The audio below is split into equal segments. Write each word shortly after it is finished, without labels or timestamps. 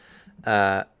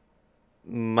Uh,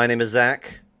 my name is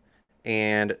Zach,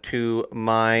 and to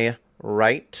my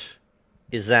right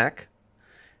is Zach,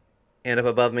 and up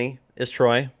above me is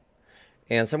Troy,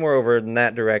 and somewhere over in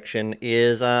that direction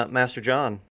is Master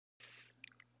John.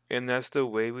 And that's the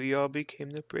way we all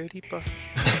became the Brady Bunch.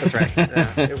 That's right.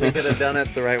 If we could have done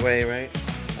it the right way, right?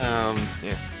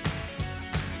 Yeah.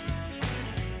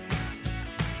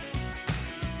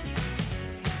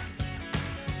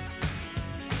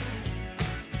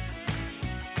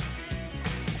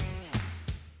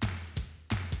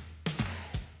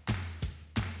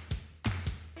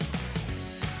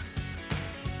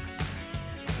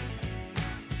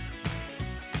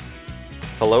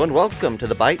 Hello and welcome to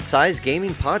the Bite Size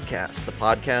Gaming Podcast, the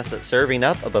podcast that's serving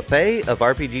up a buffet of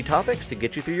RPG topics to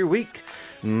get you through your week.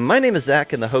 My name is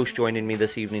Zach, and the hosts joining me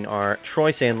this evening are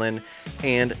Troy Sandlin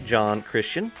and John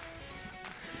Christian.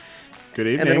 Good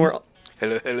evening.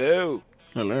 And then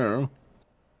Hello.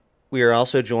 we are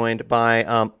also joined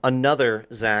by another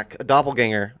Zach, a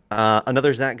doppelganger,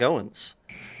 another Zach Goins.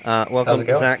 Welcome,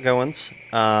 Zach Goins.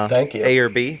 Thank you. A or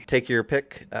B, take your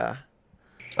pick.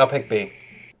 I'll pick B.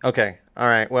 Okay. All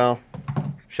right. Well,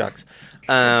 shucks.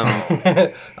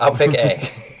 I'll pick A.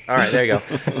 All right. There you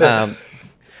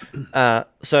go.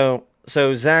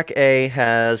 So Zach A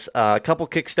has a couple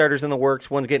Kickstarters in the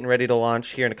works. One's getting ready to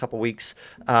launch here in a couple weeks.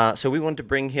 So we wanted to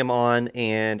bring him on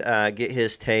and get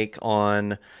his take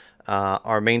on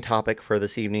our main topic for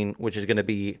this evening, which is going to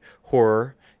be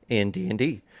horror in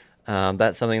D&D.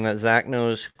 That's something that Zach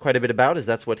knows quite a bit about, as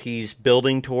that's what he's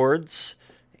building towards,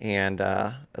 and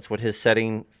that's what his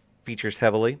setting features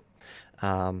heavily.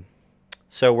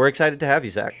 So we're excited to have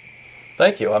you, Zach.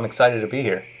 Thank you. I'm excited to be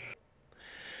here.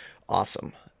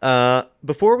 Awesome.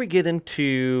 Before we get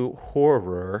into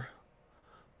horror,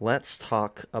 let's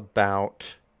talk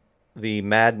about the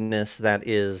madness that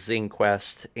is Zine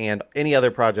Quest and any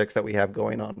other projects that we have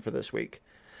going on for this week.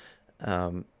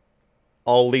 I'll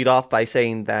lead off by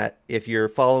saying that if you're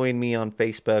following me on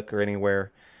Facebook or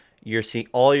anywhere,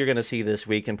 all you're going to see this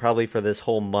week, and probably for this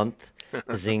whole month,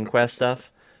 is Zine Quest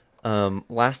stuff.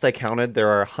 Last I counted, there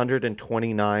are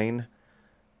 129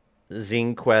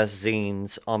 Zine Quest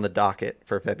zines on the docket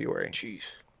for February. Jeez.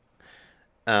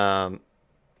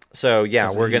 So yeah,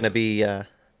 we're gonna be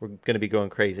going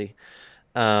crazy,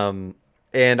 and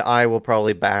I will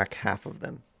probably back half of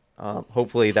them.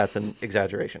 Hopefully that's an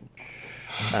exaggeration.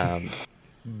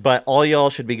 But all y'all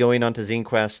should be going onto Zine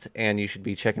Quest, and you should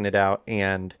be checking it out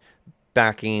and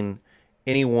backing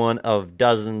any one of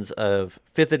dozens of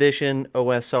 5th edition,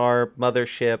 OSR,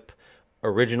 Mothership,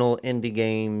 original indie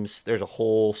games. There's a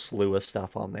whole slew of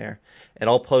stuff on there. And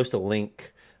I'll post a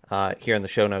link here in the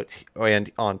show notes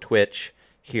and on Twitch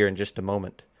here in just a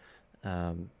moment,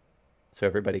 so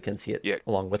everybody can see it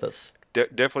along with us.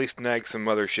 Definitely snag some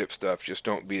Mothership stuff. Just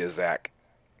don't be a Zach.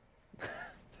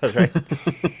 That's right.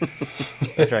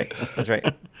 That's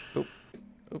right. Oop,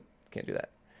 can't do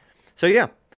that. So yeah.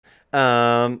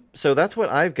 So that's what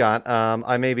I've got.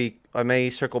 I may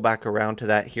circle back around to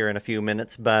that here in a few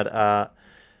minutes, but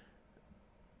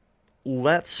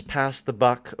let's pass the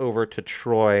buck over to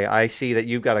Troy. I see that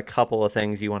you've got a couple of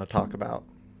things you want to talk about.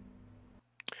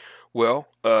 Well,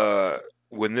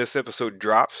 when this episode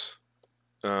drops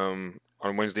on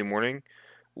Wednesday morning,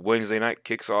 Wednesday night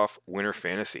kicks off Winter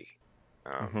Fantasy.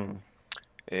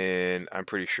 And I'm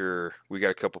pretty sure we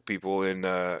got a couple people in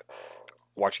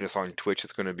watching us on Twitch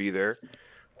that's going to be there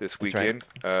this weekend.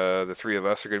 Right. The three of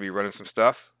us are going to be running some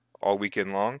stuff all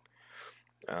weekend long.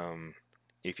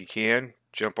 If you can,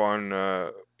 jump on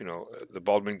the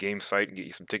Baldwin Games site and get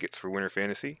you some tickets for Winter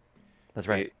Fantasy. That's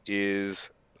right. It is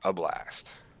a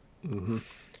blast.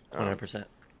 100%.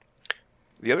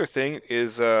 The other thing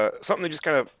is something that just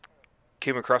kind of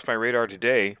came across my radar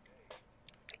today.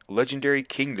 Legendary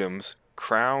Kingdoms,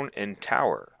 Crown and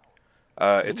Tower.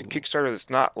 It's a Kickstarter that's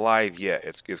not live yet.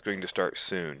 It's going to start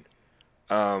soon.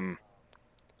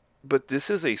 But this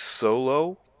is a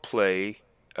solo play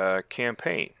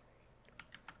campaign.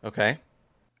 Okay.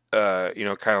 Kind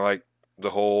of like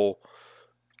the whole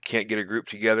can't get a group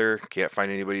together, can't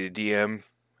find anybody to DM,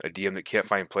 a DM that can't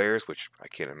find players, which I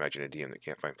can't imagine a DM that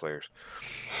can't find players.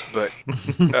 But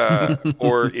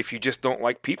or if you just don't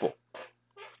like people,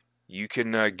 you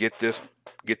can get this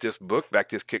book, back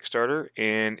this Kickstarter,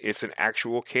 and it's an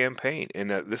actual campaign. And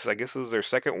this, I guess, is their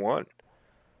second one.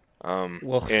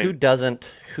 Who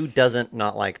doesn't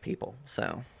not like people?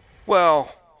 So.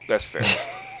 Well, that's fair.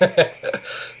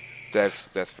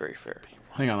 That's very fair.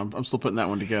 Hang on, I'm still putting that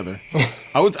one together.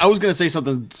 I was gonna say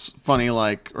something funny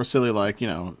or silly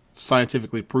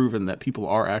scientifically proven that people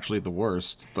are actually the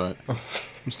worst, but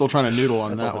I'm still trying to noodle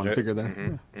on that one. It. Figure that.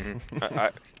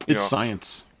 Mm-hmm. It's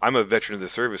science. I'm a veteran of the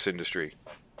service industry.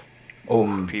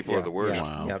 Oh, People are the worst.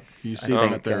 Wow. Yep. You I see that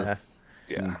think, there.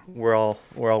 Yeah. we're all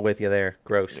with you there.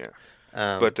 Gross. Yeah.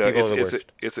 But People are the worst.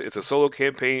 it's a solo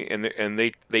campaign, and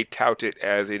they tout it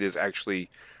as it is actually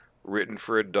written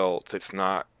for adults. It's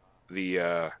not the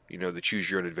the choose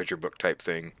your own adventure book type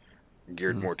thing,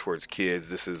 geared more towards kids.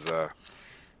 This is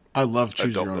I love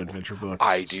choose adult your own level. adventure books.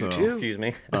 I do too. Excuse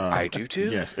me. I do too.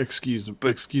 Yes,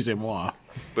 excusez-moi.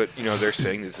 But they're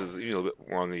saying this is a little bit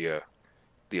more on the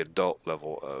adult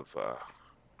level of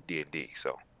D&D.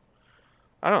 So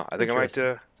I don't know. I think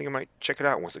I might check it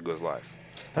out once it goes live.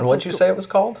 and what'd you say it was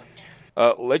called?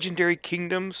 Legendary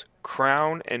Kingdoms,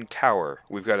 Crown, and Tower.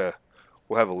 We'll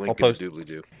have a link I'll in the post-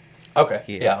 doobly-doo. Okay,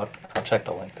 Yeah. yeah, I'll check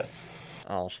the link then.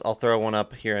 I'll throw one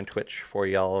up here on Twitch for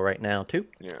y'all right now too.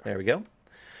 Yeah. There we go.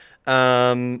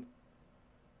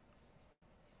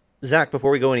 Zach, before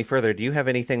we go any further, do you have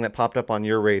anything that popped up on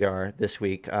your radar this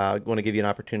week? I want to give you an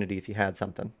opportunity if you had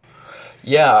something.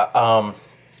 Yeah,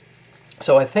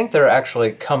 so I think they're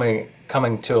actually coming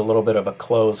to a little bit of a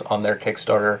close on their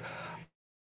Kickstarter.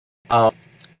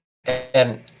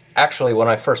 And actually, when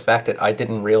I first backed it, I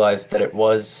didn't realize that it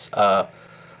was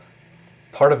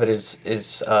part of it is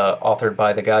authored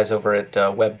by the guys over at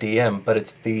WebDM, but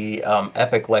it's the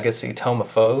Epic Legacy Tome of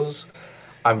Foes.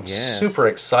 I'm Yes. super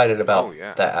excited about Oh,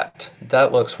 yeah. that.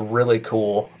 That looks really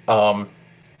cool. I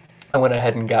went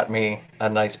ahead and got me a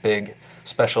nice big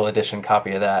special edition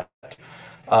copy of that.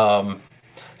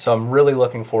 So I'm really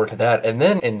looking forward to that. And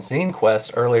then in Zine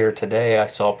Quest earlier today, I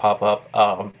saw pop up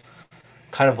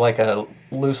kind of like a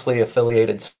loosely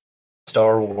affiliated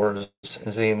Star Wars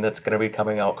zine that's going to be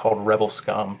coming out called Rebel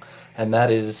Scum. And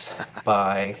that is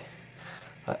by,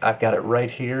 I've got it right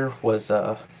here,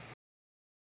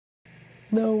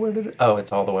 no, where did it? Oh,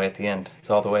 it's all the way at the end. It's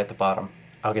all the way at the bottom.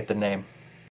 I'll get the name.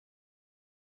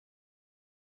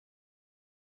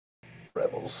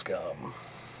 Rebel Scum.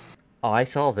 Oh, I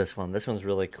saw this one. This one's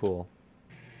really cool.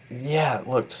 Yeah, it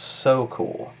looked so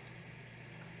cool.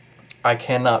 I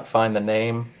cannot find the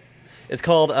name. It's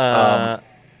called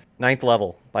Ninth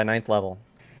Level by Ninth Level.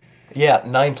 Yeah,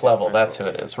 Ninth Level. That's who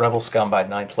it is. Rebel Scum by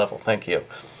Ninth Level. Thank you.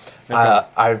 No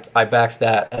problem. I backed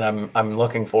that, and I'm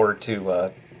looking forward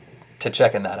to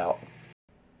checking that out.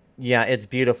 Yeah, it's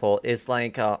beautiful. It's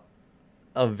like a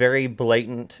very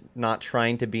blatant, not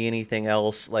trying to be anything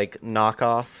else, like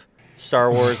knockoff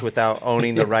Star Wars without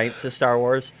owning the rights to Star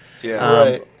Wars. Yeah.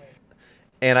 Right.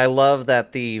 And I love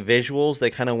that the visuals,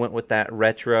 they kind of went with that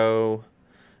retro.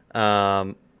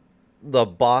 The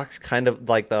box kind of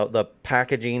like the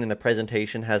packaging and the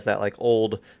presentation has that like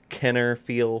old Kenner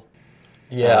feel.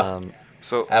 Yeah,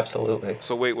 So absolutely.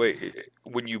 So wait.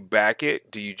 When you back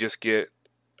it, do you just get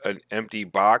an empty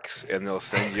box and they'll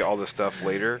send you all the stuff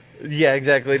later? Yeah,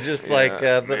 exactly. Just like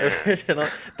Yeah, the man. original.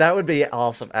 That would be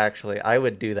awesome, actually. I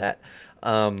would do that.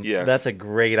 Yes. That's a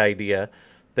great idea.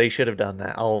 They should have done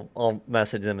that. I'll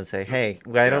message them and say, hey,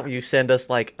 why don't you send us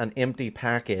like an empty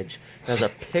package that has a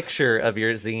picture of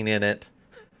your zine in it?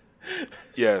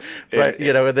 Yes. Right,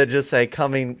 and then just say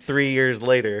coming 3 years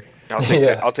later. I'll take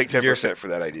Yeah. I'll take 10% for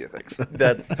that idea. Thanks.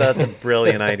 That's a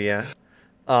brilliant idea.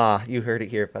 You heard it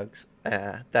here, folks.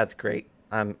 That's great.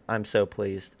 I'm so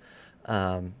pleased.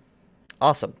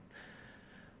 Awesome.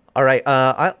 All right,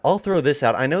 I'll throw this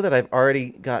out. I know that I've already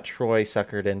got Troy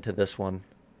suckered into this one.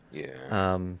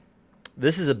 Yeah.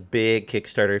 This is a big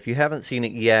Kickstarter. If you haven't seen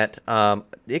it yet,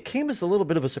 it came as a little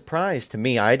bit of a surprise to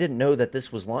me. I didn't know that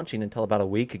this was launching until about a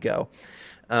week ago.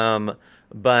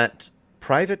 But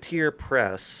Privateer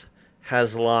Press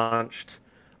has launched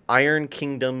Iron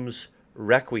Kingdom's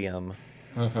Requiem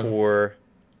for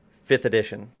 5th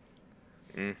edition.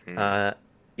 Mm-hmm.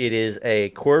 It is a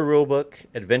core rulebook,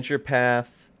 adventure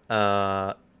path,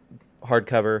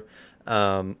 hardcover.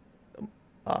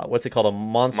 What's it called? A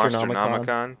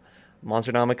Monsternomicon.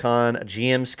 Monsternomicon, a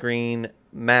GM screen,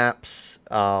 maps,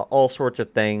 all sorts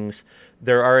of things.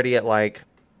 They're already at like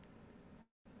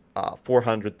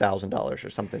 $400,000 or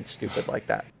something stupid like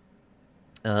that.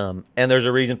 And there's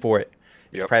a reason for it.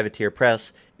 It's Yep. Privateer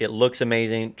Press. It looks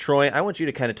amazing. Troy, I want you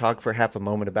to kind of talk for half a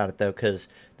moment about it though, because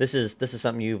this is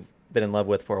something you've been in love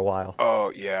with for a while.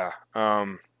 Oh yeah.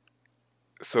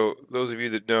 So those of you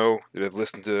that know that have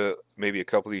listened to maybe a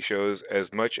couple of these shows,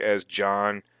 as much as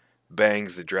John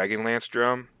bangs the Dragonlance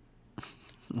drum,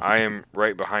 I am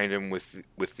right behind him with the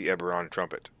Eberron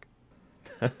trumpet.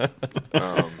 I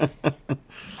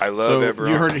love So Eberron.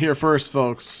 you heard it here first,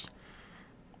 folks.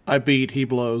 I beat, he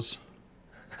blows.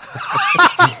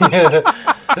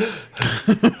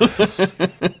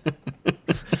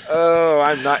 Oh,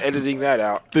 I'm not editing that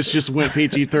out. This just went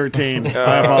PG-13.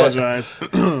 I apologize.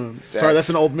 Sorry, that's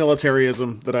an old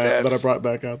militarism that I brought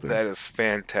back out there. That is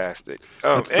fantastic.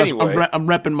 Anyway, I'm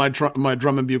repping my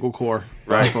drum and bugle corps.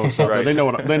 Right, folks out there. right. They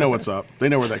know what's up. They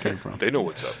know where that came from. They know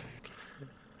what's up.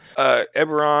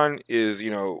 Eberron is,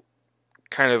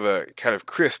 kind of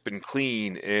crisp and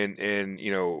clean and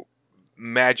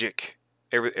magic.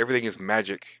 Everything is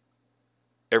magic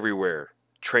everywhere.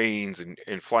 Trains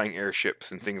and flying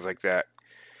airships and things like that.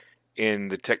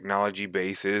 And the technology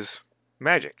base is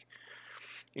magic.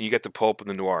 And you got the pulp and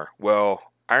the noir.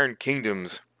 Well, Iron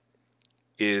Kingdoms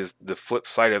is the flip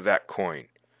side of that coin.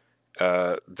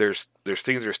 There's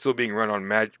things that are still being run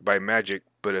on by magic,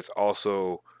 but it's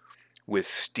also with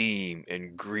steam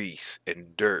and grease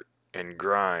and dirt and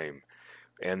grime.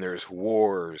 And there's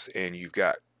wars, and you've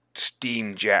got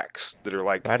steam jacks that are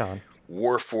like Right on.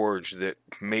 Warforged that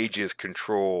mages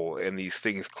control, and these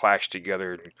things clash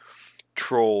together, and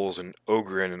trolls and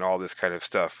ogren and all this kind of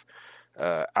stuff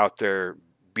out there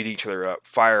beating each other up,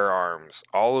 firearms,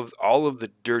 all of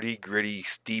the dirty, gritty,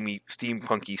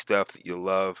 steampunky stuff that you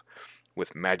love,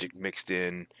 with magic mixed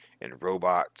in and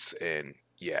robots. And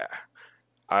yeah,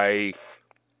 I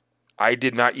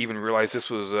did not even realize this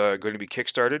was going to be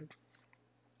kickstarted.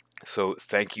 So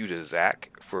thank you to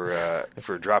Zach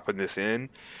for dropping this in,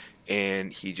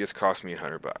 and he just cost me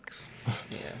 $100.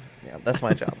 Yeah, that's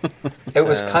my job. It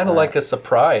was kind of like a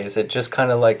surprise. It just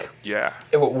kind of like, Yeah.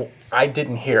 I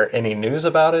didn't hear any news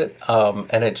about it,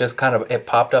 and it just kind of it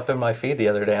popped up in my feed the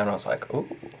other day, and I was like, ooh.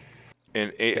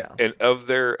 And of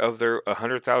their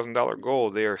 $100,000 goal,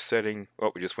 they are setting.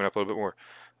 Oh, we just went up a little bit more.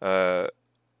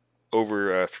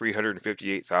 Over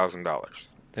 $358,000.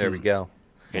 There we go.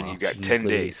 And Wow, you've got geez 10 Louise.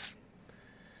 days.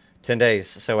 10 days.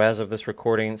 So as of this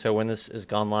recording, so when this is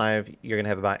gone live, you're going to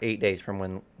have about 8 days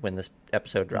from when this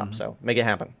episode drops. So make it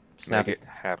happen. Snap Make it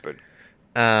happen.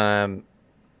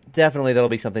 Definitely that'll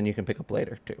be something you can pick up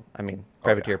later, too. I mean,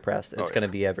 Privateer yeah. Press, it's Oh, going to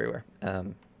be everywhere.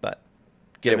 But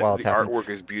get it And while it's the happening. artwork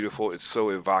is beautiful. It's so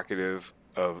evocative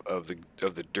of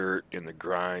the dirt and the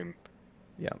grime.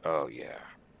 Yeah. Oh yeah.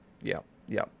 Yep.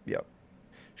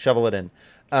 Shovel it in.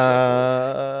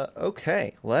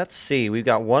 Okay, let's see. We've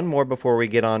got one more before we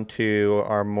get on to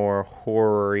our more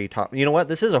horror-y topic. You know what?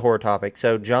 This is a horror topic.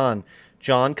 So, John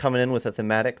coming in with a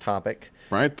thematic topic.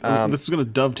 Right? This is going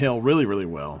to dovetail really, really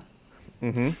well.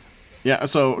 Mm-hmm. Yeah,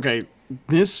 so, okay,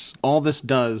 all this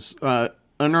does,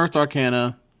 Unearthed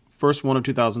Arcana, first one of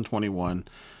 2021,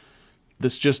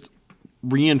 this just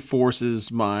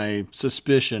reinforces my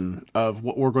suspicion of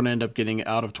what we're going to end up getting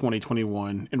out of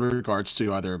 2021 in regards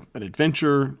to either an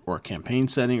adventure or a campaign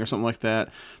setting or something like that,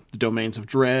 the Domains of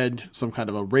Dread, some kind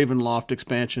of a Ravenloft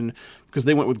expansion, because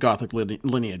they went with Gothic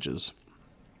lineages.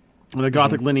 And a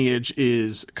Gothic lineage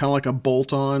is kind of like a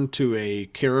bolt-on to a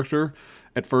character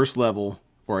at first level,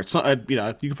 or it's not,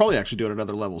 you could probably actually do it at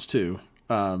other levels too.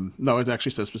 No, it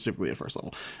actually says specifically at first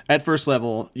level. At first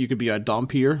level, you could be a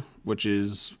Dhampir, which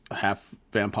is a half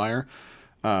vampire,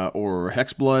 or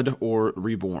Hexblood, or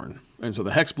Reborn. And so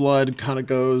the Hexblood kind of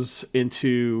goes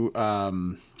into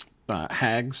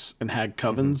hags and hag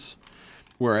covens,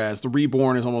 whereas the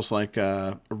Reborn is almost like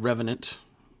a revenant,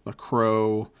 a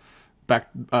crow,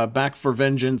 back for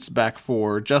vengeance, back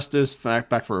for justice,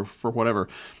 back for whatever.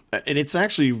 And it's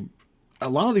actually a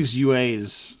lot of these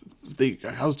UAs.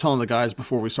 I was telling the guys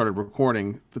before we started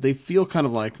recording that they feel kind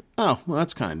of like, oh, well,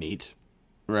 that's kind of neat,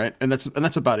 right? And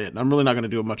that's about it. I'm really not going to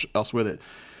do much else with it.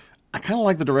 I kind of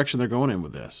like the direction they're going in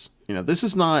with this. This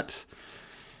is not.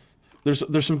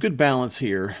 There's some good balance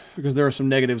here because there are some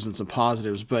negatives and some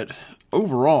positives, but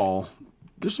overall,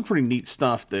 there's some pretty neat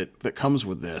stuff that comes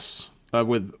with this.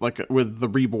 With the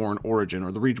Reborn origin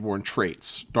or the Reborn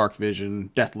traits, dark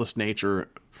vision, deathless nature,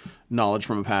 knowledge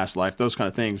from a past life, those kind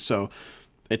of things. So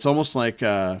it's almost like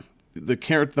the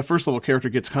first level character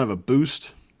gets kind of a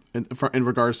boost in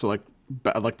regards to like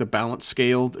the balance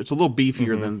scale. It's a little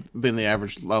beefier than the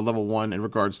average level 1 in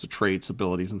regards to traits,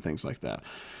 abilities, and things like that,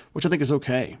 which I think is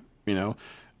okay.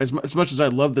 As much as I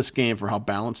love this game for how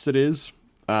balanced it is,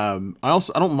 I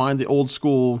don't mind the old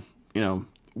school. The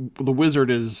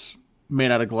wizard is made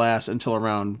out of glass until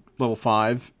around level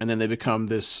 5, and then they become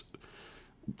this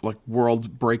like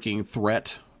world-breaking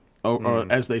threat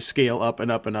as they scale up and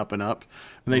up and up and up,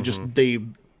 and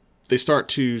they start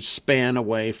to span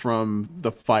away from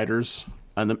the fighters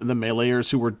and the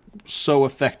meleeers who were so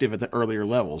effective at the earlier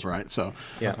levels, right? So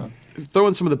Yeah.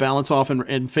 Throwing some of the balance off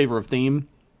in favor of theme,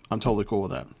 I'm totally cool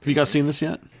with that. Have you guys seen this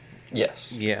yet?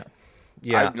 Yes. Yeah.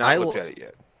 I've not looked at it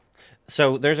yet.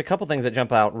 So there's a couple things that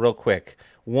jump out real quick.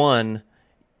 One,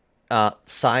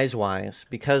 size-wise,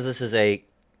 because this is a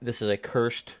this is a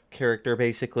cursed character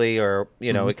basically, or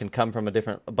it can come from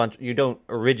a bunch. You don't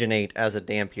originate as a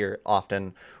Dampier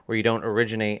often, or you don't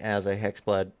originate as a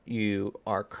Hexblood. You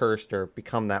are cursed or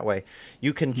become that way.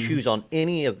 You can choose on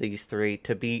any of these three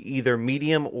to be either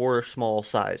medium or small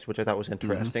size, which I thought was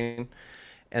interesting.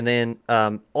 And then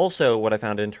also what I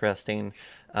found interesting,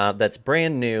 that's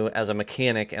brand new as a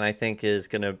mechanic, and I think is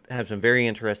going to have some very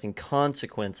interesting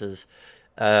consequences.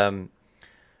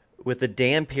 With the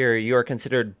Dampier, you are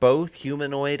considered both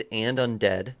humanoid and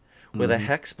undead. With a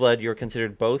Hexblood, you are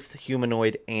considered both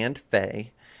humanoid and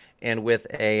fey. And with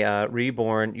a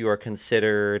Reborn, you are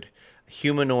considered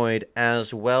humanoid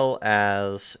as well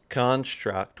as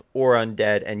construct or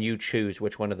undead, and you choose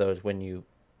which one of those when you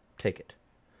take it.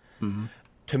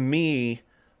 To me,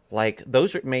 like,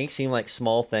 those may seem like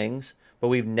small things, but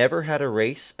we've never had a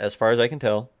race, as far as I can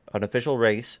tell, an official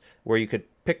race, where you could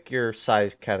pick your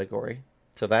size category.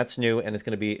 So that's new, and it's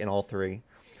going to be in all three.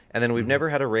 And then we've never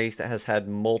had a race that has had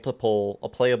a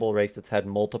playable race that's had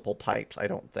multiple types, I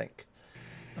don't think.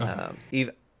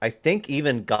 I think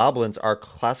even goblins are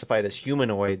classified as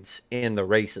humanoids in the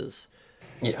races.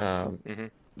 Yeah.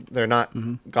 They're not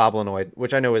goblinoid,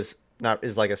 which I know is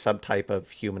like a subtype of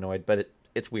humanoid, but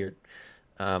it's weird.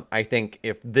 I think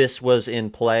if this was in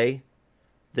play,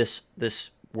 this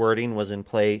wording was in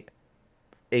play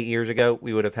 8 years ago,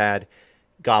 we would have had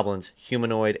goblins,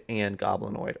 humanoid and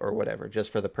goblinoid or whatever, just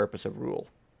for the purpose of rule.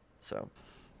 So,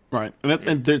 right,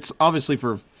 and it's obviously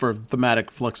for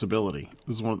thematic flexibility.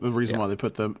 This is the reason why they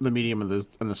put the medium and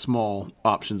the small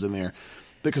options in there.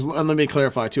 Because, and let me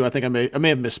clarify too. I think I may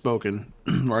have misspoken,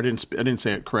 or I didn't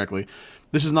say it correctly.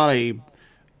 This is not a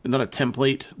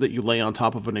template that you lay on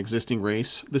top of an existing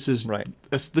race. This is right.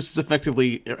 This is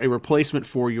effectively a replacement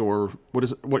for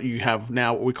what you have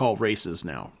now, what we call races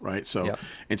now, right? So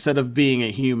instead of being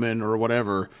a human or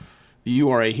whatever, you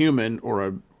are a human,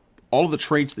 or all of the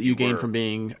traits that you gain from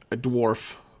being a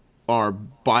dwarf are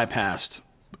bypassed,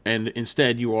 and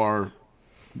instead you are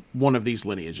one of these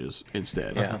lineages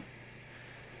instead. Yeah.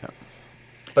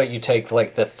 But you take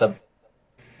like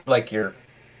like your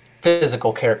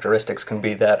physical characteristics can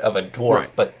be that of a dwarf, right.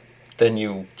 But then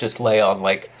you just lay on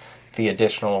like the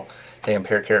additional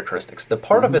Dampier characteristics. The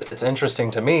part of it that's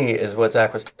interesting to me is what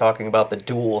Zach was talking about, the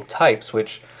dual types,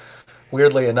 which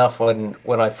weirdly enough, when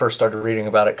I first started reading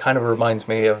about it, kind of reminds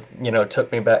me of,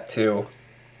 took me back to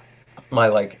my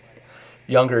like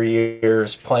younger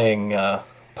years playing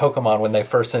Pokemon when they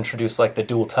first introduced like the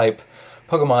dual type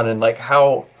Pokemon, and like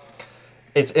how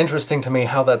it's interesting to me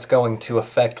how that's going to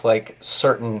affect like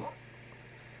certain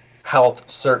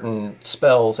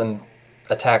spells and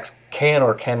attacks can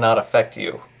or cannot affect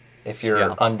you if you're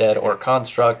undead or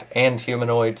construct and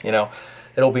humanoid.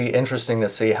 It'll be interesting to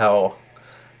see how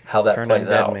that plays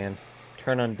undead, out. Man.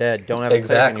 Turn undead. Don't have a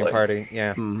cleric in your party.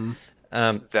 Yeah.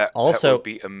 That would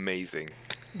be amazing.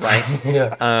 Right?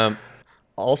 Yeah.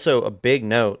 Also, a big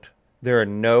note. There are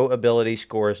no ability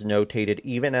scores notated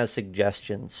even as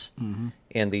suggestions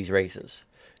in these races.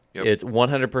 Yep. It's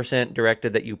 100%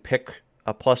 directed that you pick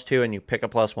a +2 and you pick a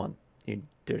 +1.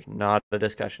 There's not a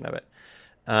discussion of it.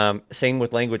 Same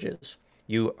with languages.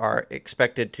 You are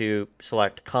expected to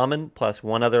select common plus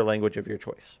one other language of your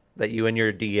choice that you and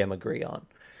your DM agree on.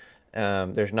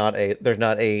 There's not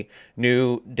a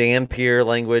new Dampier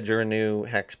language or a new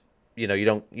hex. You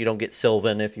don't get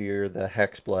Sylvan if you're the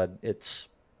Hexblood. It's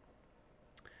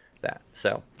that.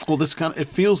 So it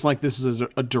feels like this is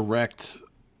a direct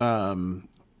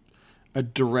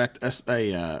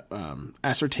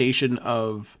assertion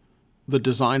of the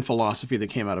design philosophy that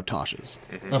came out of Tasha's.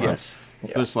 Yes.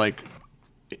 It's like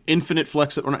infinite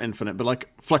or not infinite, but like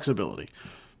flexibility.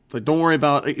 Like, don't worry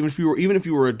about even if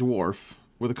you were a dwarf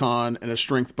with a con and a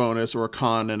strength bonus, or a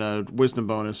con and a wisdom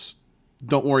bonus.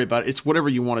 Don't worry about it. It's whatever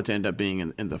you want it to end up being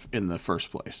in the first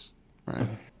place, right?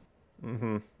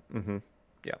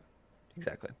 Yeah,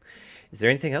 exactly. Is there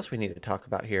anything else we need to talk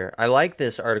about here? I like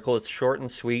this article. It's short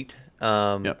and sweet.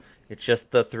 It's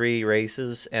just the three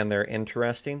races, and they're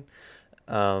interesting.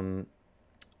 But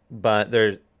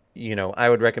there's, I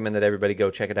would recommend that everybody go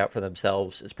check it out for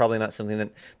themselves. It's probably not something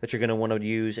that you're going to want to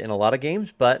use in a lot of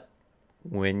games, but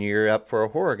when you're up for a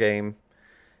horror game,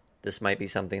 this might be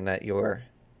something that you're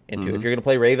into. If you're going to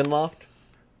play Ravenloft,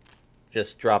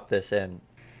 just drop this in,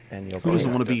 and you'll. Who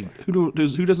doesn't want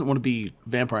to be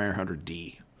Vampire Hunter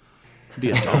D?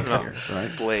 Be a top player,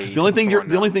 right? Blade. The only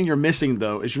thing you're missing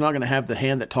though is you're not going to have the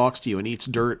hand that talks to you and eats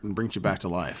dirt and brings you back to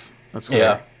life. That's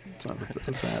sad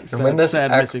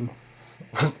missing.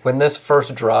 When this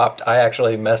first dropped, I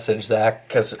actually messaged Zach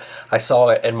because I saw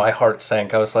it and my heart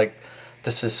sank. I was like,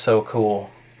 "This is so cool."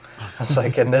 I was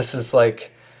like, and this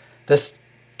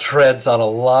treads on a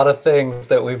lot of things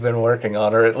that we've been working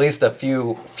on, or at least a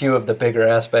few of the bigger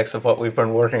aspects of what we've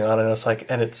been working on, and it's like,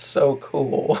 and it's so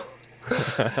cool.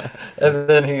 And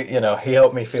then he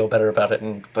helped me feel better about it,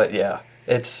 but yeah,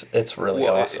 it's really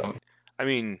awesome. I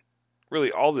mean,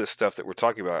 really, all this stuff that we're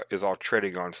talking about is all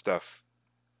treading on stuff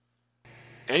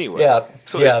anyway. Yeah.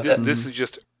 So this is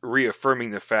just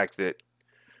reaffirming the fact that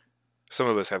some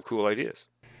of us have cool ideas.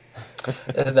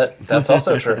 That's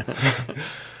also true.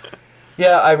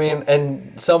 Yeah, I mean,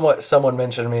 and someone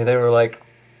mentioned to me, they were like,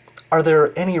 are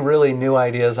there any really new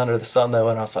ideas under the sun, though?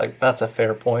 And I was like, that's a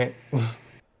fair point.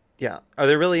 Yeah. Are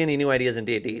there really any new ideas in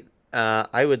D&D?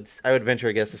 I would venture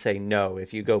a guess to say no.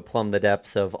 If you go plumb the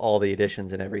depths of all the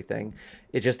editions and everything,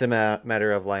 it's just a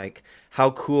matter of like,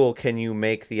 how cool can you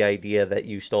make the idea that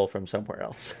you stole from somewhere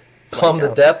else? Plumb the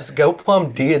depths. Go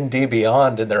plumb D&D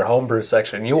Beyond in their homebrew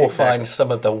section. You will find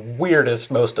some of the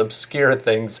weirdest, most obscure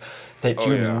things that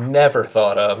you never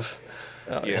thought of.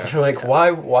 Yeah. You're like, why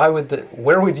would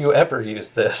where would you ever use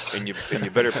this? And you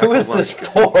better pack Who is a lunch, this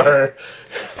for?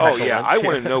 Oh yeah, I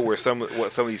want to know what some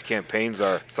of these campaigns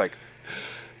are. It's like,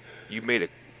 you made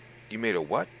a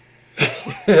what?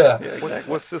 Yeah.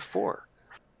 What's this for?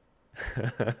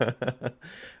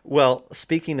 Well,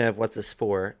 speaking of what's this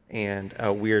for and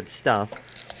weird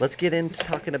stuff, let's get into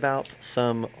talking about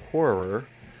some horror.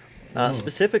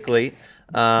 Specifically,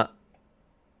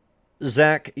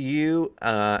 Zach, you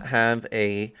have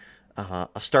a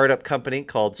startup company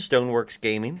called Stoneworks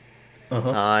Gaming.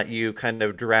 You kind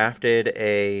of drafted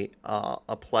a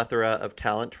plethora of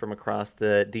talent from across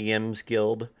the DMs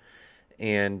Guild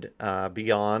and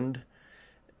beyond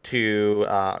to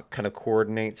kind of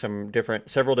coordinate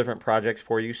several different projects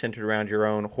for you centered around your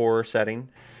own horror setting.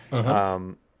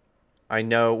 I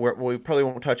know we probably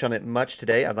won't touch on it much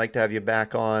today. I'd like to have you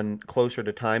back on closer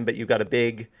to time, but you've got a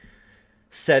big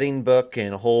setting book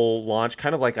and a whole launch,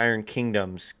 kind of like Iron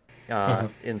Kingdoms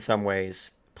in some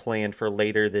ways, planned for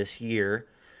later this year.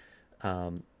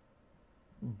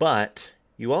 But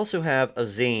you also have a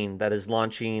zine that is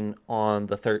launching on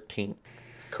the 13th.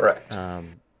 Correct.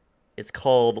 It's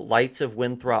called Lights of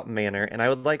Winthrop Manor, and I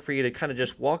would like for you to kind of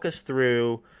just walk us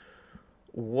through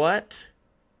what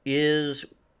is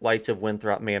Lights of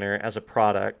Winthrop Manor as a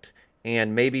product,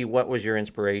 and maybe what was your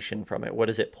inspiration from it? What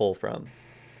does it pull from?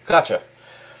 Gotcha.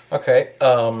 Okay.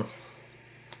 So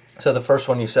the first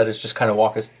one you said is just kind of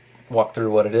walk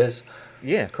through what it is.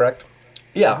 Yeah. Correct?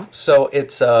 Yeah. So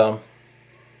it's a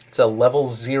level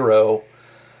 0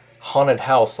 haunted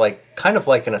house, kind of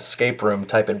like an escape room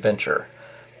type adventure.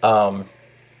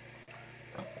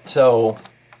 So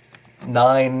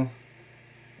 9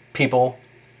 people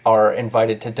are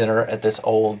invited to dinner at this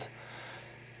old,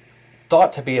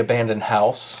 thought to be abandoned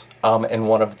house in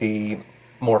one of the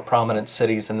more prominent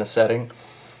cities in the setting.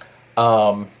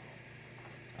 And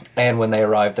when they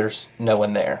arrive, there's no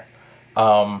one there.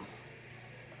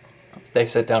 They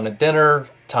sit down to dinner,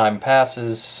 time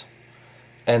passes,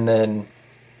 and then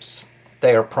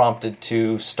they are prompted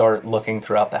to start looking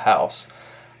throughout the house.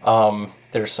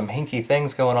 There's some hinky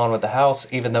things going on with the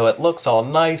house, even though it looks all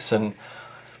nice and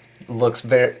looks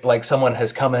very like someone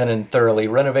has come in and thoroughly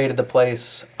renovated the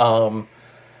place. The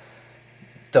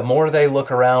more they look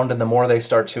around and the more they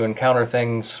start to encounter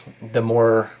things, the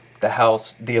more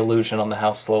the illusion on the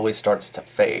house slowly starts to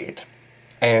fade.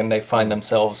 And they find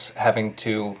themselves having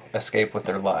to escape with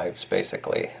their lives,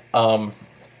 basically.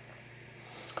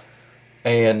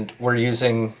 And we're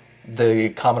using the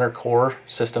Commoner Core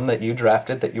system that you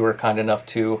drafted, that you were kind enough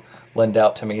to lend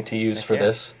out to me to use for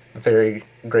this. Very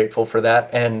grateful for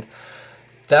that. And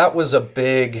that was a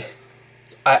big...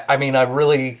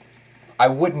 I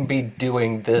wouldn't be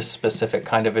doing this specific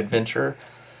kind of adventure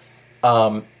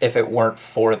if it weren't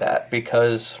for that.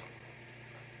 Because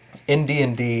in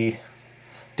D&D,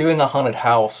 doing a haunted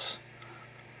house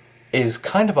is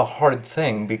kind of a hard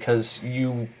thing because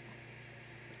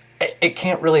it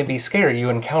can't really be scary. You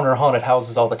encounter haunted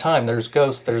houses all the time. There's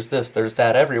ghosts, there's this, there's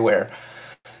that everywhere.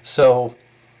 So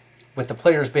with the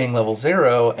players being level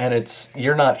 0 and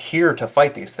you're not here to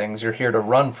fight these things, you're here to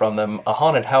run from them, a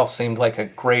haunted house seemed like a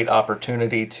great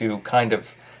opportunity to kind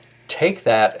of take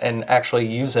that and actually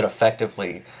use it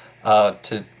effectively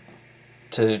to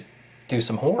do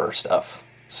some horror stuff.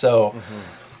 So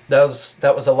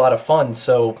that was a lot of fun.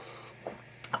 So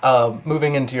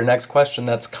moving into your next question,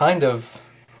 that's kind of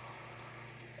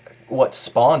what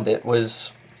spawned it. I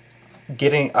was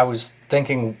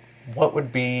thinking, what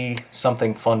would be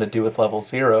something fun to do with level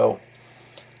 0?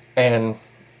 And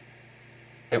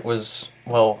it was,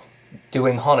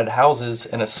 doing haunted houses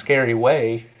in a scary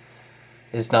way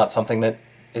is not something that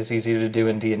is easy to do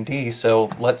in D&D, so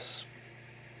let's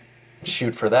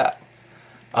shoot for that.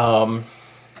 What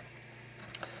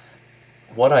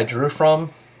I drew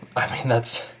from, I mean,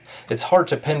 it's hard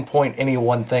to pinpoint any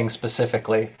one thing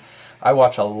specifically. I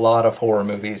watch a lot of horror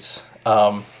movies,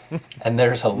 and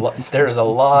there's a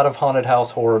lot of haunted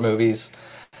house horror movies.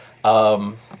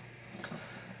 The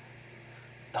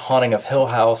Haunting of Hill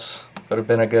House would have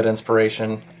been a good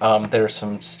inspiration. There's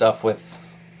some stuff with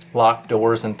locked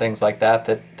doors and things like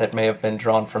that may have been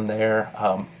drawn from there.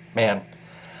 Man,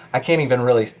 I can't even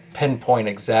really pinpoint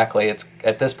exactly. It's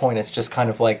at this point, it's just kind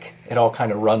of like it all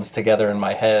kind of runs together in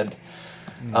my head.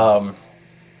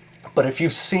 But if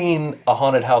you've seen a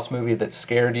haunted house movie that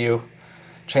scared you,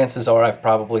 chances are I've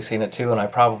probably seen it too, and I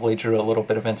probably drew a little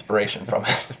bit of inspiration from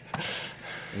it.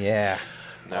 Yeah.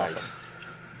 Nice. Awesome.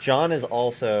 John is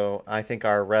also, I think,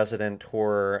 our resident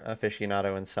horror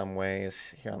aficionado in some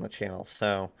ways here on the channel.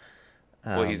 So,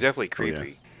 Well, he's definitely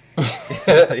creepy.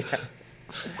 yeah.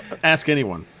 Ask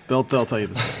anyone; they'll tell you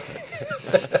the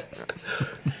same thing.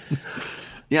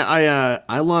 Yeah,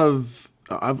 I love.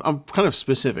 I'm kind of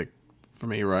specific for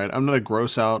me, right? I'm not a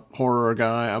gross out horror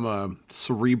guy. I'm a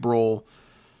cerebral.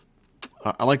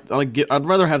 I'd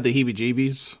rather have the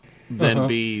heebie-jeebies than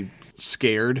be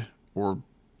scared or,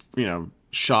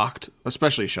 shocked,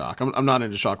 especially shock. I'm not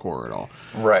into shock horror at all.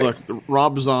 Right. Look,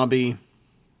 Rob Zombie.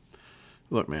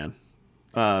 Look, man.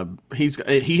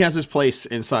 He has his place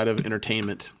inside of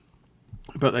entertainment,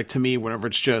 but like to me, whenever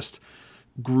it's just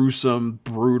gruesome,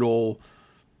 brutal,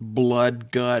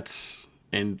 blood, guts,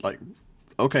 and like,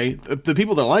 okay, the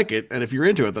people that like it, and if you're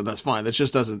into it, then that's fine. That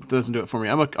just doesn't do it for me.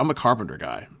 I'm a Carpenter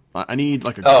guy. I need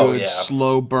like a good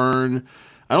slow burn.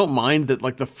 I don't mind that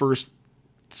like the first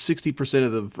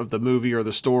 60% of the movie or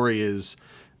the story is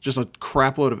just a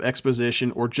crap load of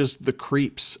exposition or just the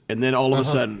creeps, and then all of a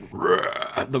sudden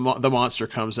the monster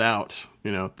comes out.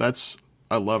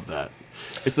 I love that.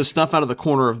 It's the stuff out of the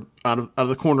corner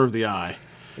of the eye.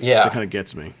 Yeah, that kind of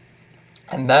gets me.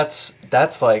 And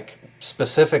that's like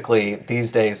specifically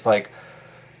these days, like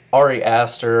Ari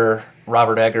Aster,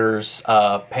 Robert Eggers,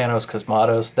 Panos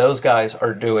Cosmatos. Those guys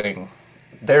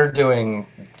they're doing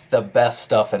the best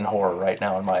stuff in horror right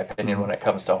now, in my opinion, when it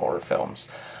comes to horror films.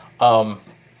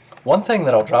 One thing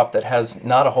that I'll drop that has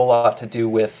not a whole lot to do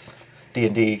with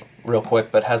D&D real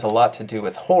quick, but has a lot to do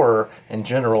with horror in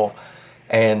general,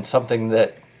 and something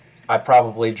that I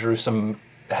probably drew some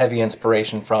heavy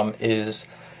inspiration from is,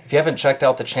 if you haven't checked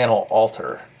out the channel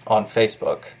Alter on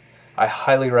Facebook, I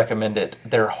highly recommend it.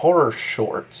 They're horror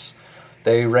shorts.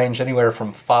 They range anywhere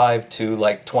from 5 to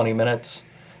like 20 minutes.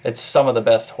 It's some of the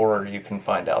best horror you can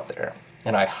find out there,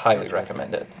 and I highly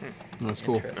recommend it. That's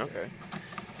cool. Okay.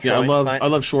 Yeah, I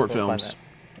love short films.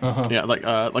 Yeah,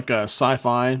 like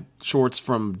sci-fi shorts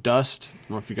from Dust. I don't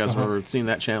know if you guys have ever seen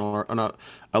that channel or not.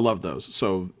 I love those.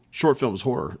 So short films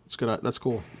horror. It's good. That's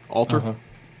cool. Alter.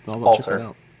 I'll check that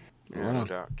out. Yeah, no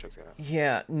doubt. Check that out.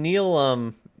 Yeah, Neil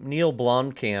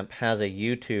Blomkamp has a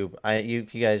YouTube.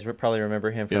 If you guys probably remember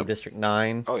him from District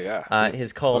 9. Oh yeah.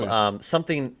 He's called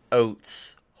something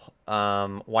Oats.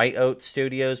 White Oat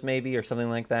Studios maybe, or something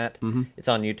like that. It's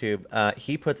on YouTube.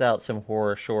 He puts out some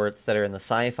horror shorts that are in the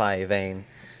sci-fi vein,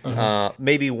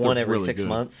 maybe one every really 6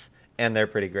 months, and they're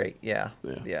pretty great. Yeah.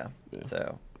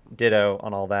 So ditto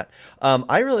on all that.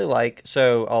 I really like,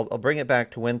 so I'll bring it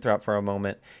back to Winthrop for a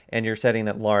moment, and your setting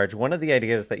at large. One of the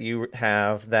ideas that you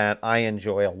have that I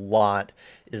enjoy a lot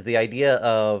is the idea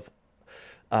of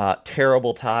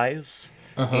terrible ties.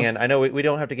 And I know we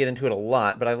don't have to get into it a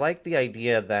lot, but I like the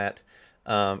idea that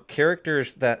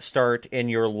characters that start in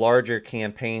your larger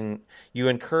campaign, you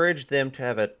encourage them to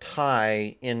have a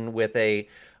tie in with a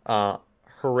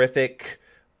horrific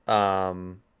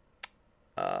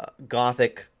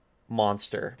gothic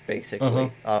monster,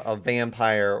 basically. A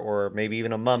vampire, or maybe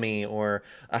even a mummy, or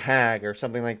a hag, or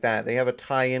something like that. They have a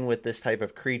tie-in with this type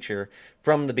of creature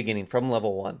from the beginning, from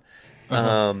level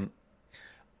 1.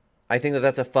 I think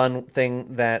that's a fun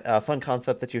thing, fun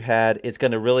concept that you had. It's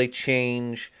going to really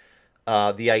change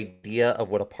the idea of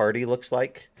what a party looks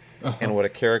like and what a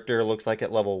character looks like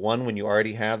at level 1, when you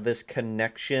already have this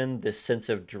connection, this sense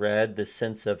of dread, this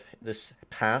sense of this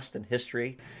past and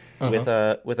history with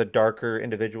a darker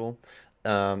individual.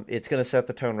 It's going to set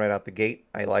the tone right out the gate.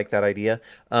 I like that idea.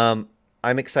 I'm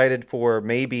excited for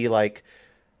maybe, like,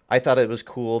 I thought it was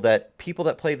cool that people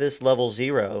that play this level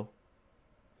 0,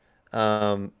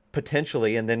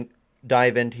 potentially, and then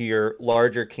dive into your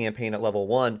larger campaign at level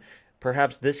 1,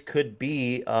 perhaps this could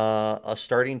be a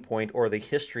starting point or the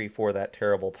history for that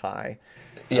terrible tie.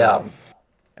 Yeah.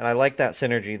 And I like that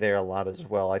synergy there a lot as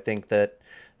well. I think that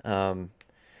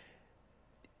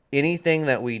anything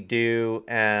that we do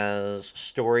as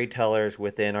storytellers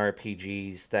within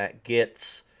RPGs that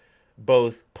gets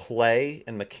both play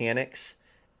and mechanics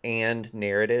and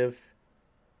narrative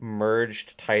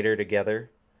merged tighter together,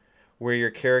 where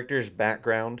your character's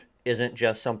background isn't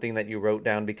just something that you wrote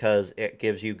down because it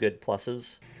gives you good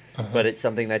pluses, but it's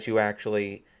something that you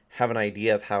actually have an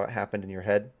idea of how it happened in your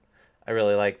head. I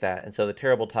really like that. And so the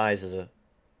Terrible Ties is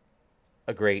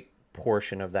a great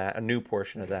portion of that, a new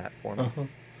portion of that for me.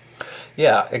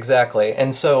 Yeah, exactly.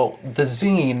 And so the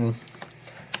zine,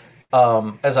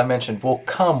 as I mentioned, will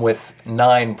come with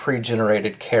 9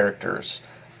 pre-generated characters.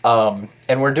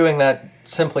 And we're doing that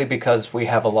simply because we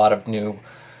have a lot of new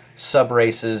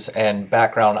sub-races and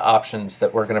background options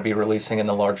that we're going to be releasing in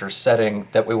the larger setting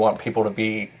that we want people to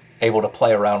be able to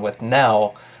play around with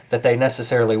now that they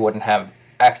necessarily wouldn't have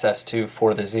access to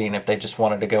for the zine if they just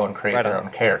wanted to go and create their own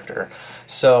character.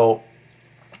 So,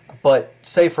 but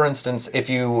say for instance, if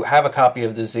you have a copy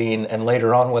of the zine and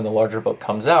later on when the larger book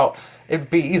comes out, it'd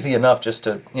be easy enough just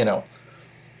to,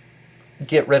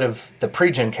 get rid of the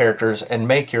pre-gen characters and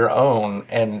make your own,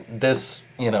 and this,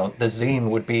 the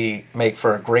zine would make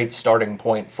for a great starting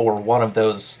point for one of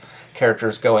those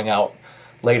characters going out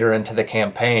later into the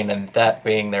campaign, and that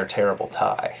being their Terrible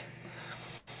Tie.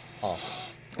 Awesome.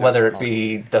 Whether it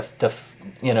be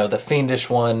the fiendish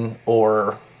one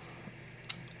or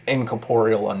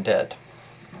incorporeal undead,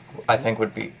 I think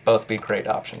would both be great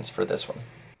options for this one.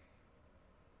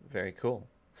 Very cool.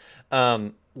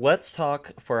 Let's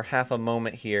talk for half a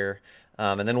moment here,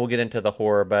 and then we'll get into the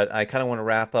horror, but I kind of want to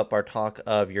wrap up our talk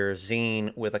of your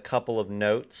zine with a couple of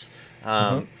notes.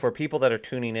 For people that are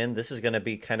tuning in, this is going to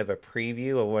be kind of a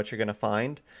preview of what you're going to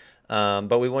find,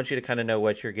 but we want you to kind of know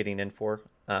what you're getting in for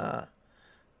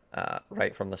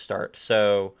right from the start.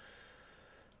 So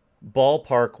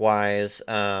ballpark-wise,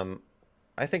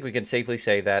 I think we can safely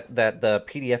say that the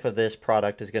PDF of this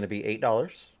product is going to be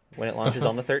 $8 when it launches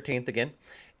on the 13th again,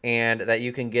 and that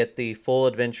you can get the full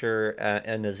adventure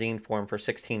in a zine form for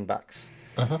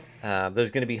 $16.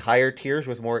 There's going to be higher tiers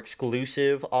with more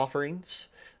exclusive offerings,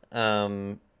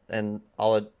 and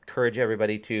I'll encourage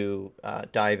everybody to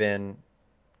dive in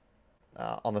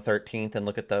on the 13th and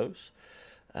look at those.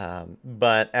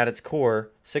 But at its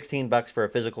core, $16 for a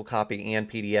physical copy and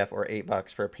PDF, or $8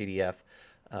 for a PDF,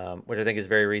 which I think is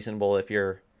very reasonable if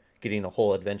you're getting a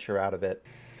whole adventure out of it.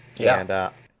 Yeah.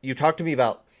 And you talked to me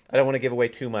about, I don't want to give away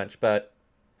too much, but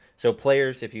so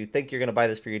players, if you think you're going to buy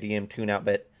this for your DM, tune out.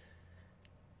 But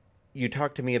you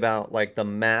talked to me about like the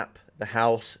map, the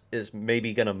house is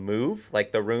maybe going to move,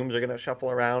 like the rooms are going to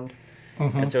shuffle around.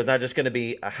 And so it's not just going to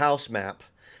be a house map,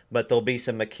 but there'll be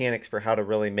some mechanics for how to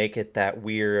really make it that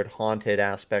weird haunted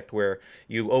aspect where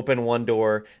you open one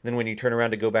door, and then when you turn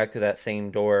around to go back to that same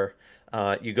door,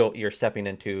 you're stepping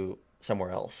into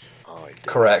somewhere else. Oh, I did.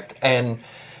 Correct. And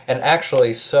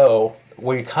actually, so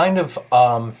we kind of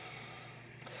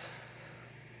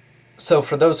so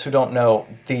for those who don't know,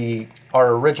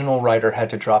 our original writer had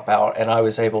to drop out, and I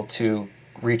was able to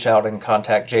reach out and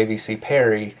contact JVC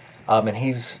Perry, and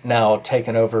he's now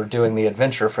taken over doing the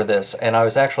adventure for this. And I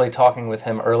was actually talking with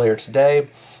him earlier today,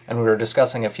 and we were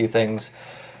discussing a few things,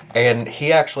 and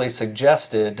he actually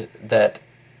suggested that,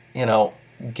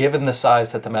 given the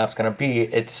size that the map's going to be,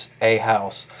 it's a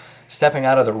house. Stepping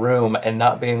out of the room and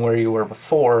not being where you were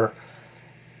before,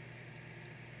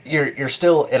 you're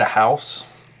still in a house.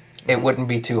 It wouldn't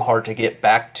be too hard to get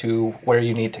back to where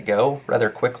you need to go rather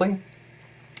quickly.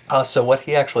 So what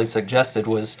he actually suggested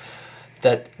was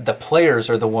that the players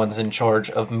are the ones in charge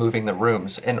of moving the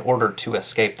rooms in order to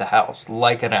escape the house,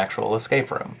 like an actual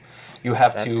escape room. You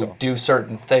have to do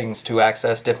certain things to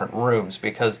access different rooms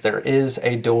because there is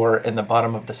a door in the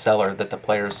bottom of the cellar that the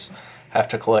players have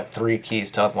to collect 3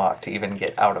 keys to unlock to even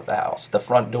get out of the house. The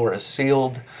front door is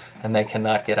sealed, and they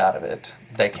cannot get out of it.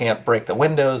 They can't break the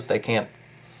windows. The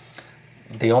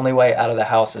only way out of the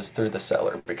house is through the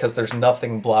cellar because there's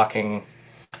nothing blocking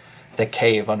the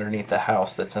cave underneath the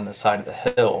house that's in the side of the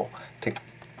hill to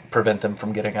prevent them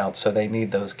from getting out. So they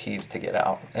need those keys to get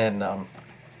out. And I'm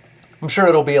sure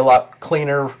it'll be a lot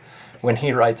cleaner when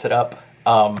he writes it up.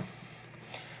 Not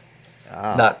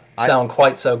sound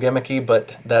quite so gimmicky,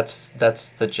 but that's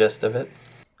the gist of it.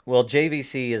 Well,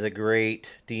 JVC is a great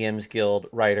DM's Guild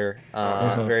writer,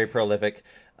 very prolific,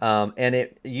 and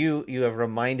you have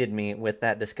reminded me with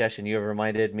that discussion. You have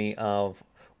reminded me of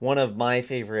one of my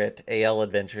favorite AL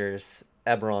adventures,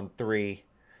 Eberron 3,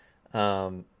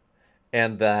 and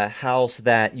the house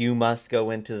that you must go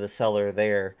into the cellar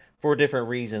there for different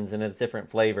reasons and it's different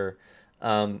flavor,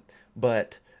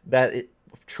 but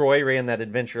Troy ran that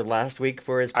adventure last week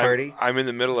for his party. I'm in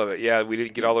the middle of it. Yeah, we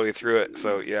didn't get all the way through it,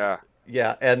 so yeah.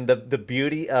 Yeah, and the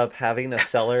beauty of having a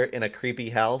cellar in a creepy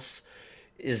house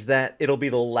is that it'll be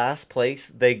the last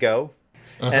place they go,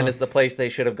 and it's the place they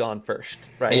should have gone first,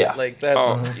 right? Yeah. Like that's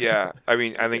Oh yeah. I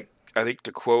mean, I think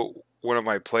to quote one of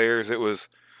my players, it was,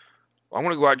 I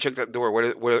want to go out and check that door.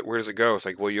 Where does it go? It's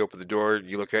like, well, you open the door,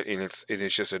 you look at it, and it's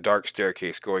just a dark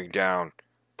staircase going down,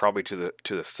 probably to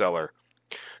the cellar.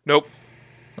 Nope.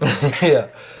 Yeah.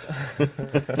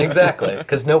 Exactly.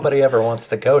 Because nobody ever wants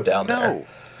to go down there. No.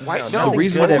 Why? No, No. nothing A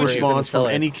reasonable good ever is in the response from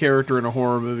cellar. any character in a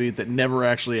horror movie that never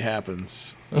actually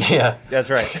happens. Yeah. that's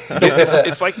right.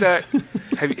 It's like that.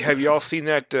 Have you all seen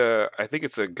that? I think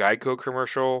it's a Geico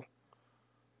commercial,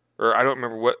 or I don't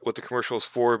remember what the commercial is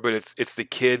for, but it's the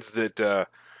kids that are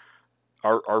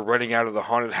running out of the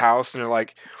haunted house, and they're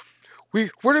like,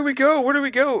 where do we go? Where do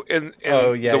we go? And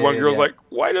Oh, yeah, the one yeah, girl's yeah. like,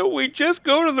 why don't we just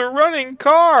go to the running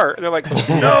car? And they're like,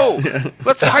 no,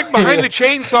 let's hide behind the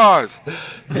chainsaws.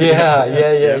 Yeah.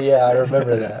 I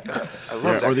remember that. I love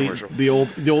that Or commercial. the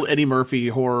old Eddie Murphy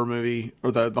horror movie,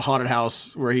 or the haunted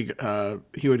house where he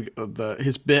would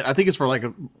his bit. I think it's for like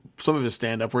some of his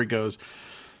stand up where he goes,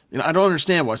 I don't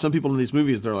understand why some people in these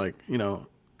movies, they're like,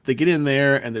 they get in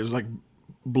there and there's like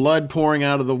blood pouring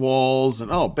out of the walls,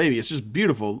 and oh baby, it's just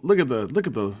beautiful. Look at the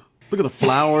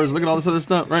flowers, look at all this other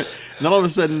stuff, right? And then all of a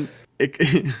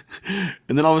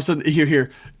sudden, you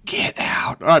hear, get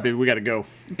out! All right, baby, we got to go.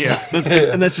 Yeah.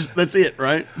 That's it,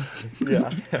 right?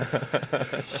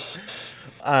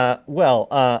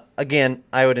 Again,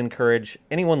 I would encourage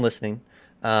anyone listening,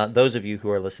 those of you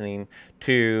who are listening,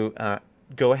 to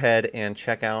go ahead and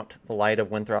check out The Light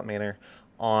of Winthrop Manor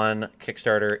on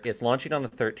Kickstarter. It's launching on the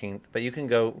 13th, but you can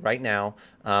go right now.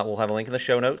 We'll have a link in the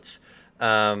show notes.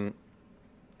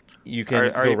 You can I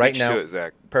already go right beat you now. to it,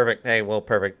 Zach. Perfect. Hey, well,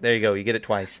 perfect. There you go. You get it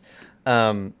twice.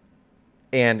 And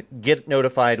get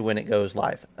notified when it goes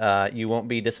live. You won't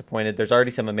be disappointed. There's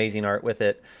already some amazing art with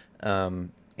it,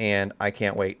 and I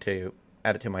can't wait to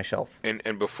add it to my shelf.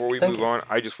 And before we Thank move you. on,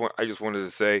 I just wanted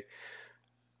to say,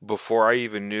 before I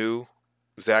even knew,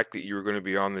 Zach, that you were going to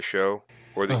be on the show,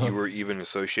 or that you were even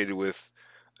associated with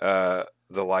the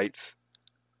lights,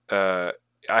 I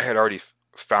had already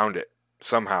found it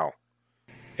somehow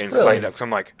and Really? signed up. So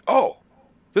I'm like, oh,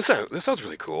 this sounds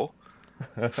really cool.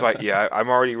 So I'm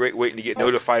already waiting to get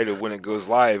notified of when it goes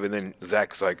live. And then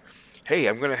Zach's like, hey,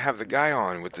 I'm going to have the guy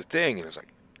on with the thing. And it's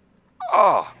like,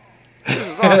 oh, this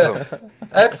is awesome.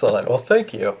 Excellent. Well,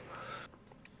 thank you.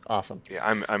 Awesome. Yeah,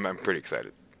 I'm pretty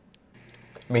excited.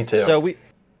 Me too. So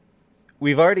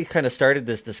we've already kind of started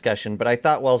this discussion, but I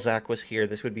thought while Zach was here,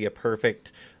 this would be a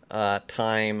perfect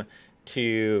time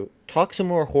to talk some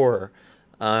more horror.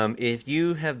 If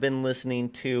you have been listening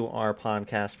to our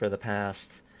podcast for the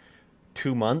past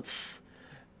 2 months,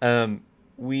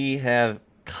 we have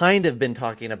kind of been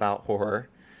talking about horror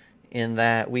in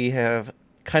that we have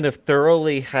kind of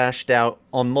thoroughly hashed out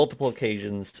on multiple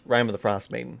occasions Rime of the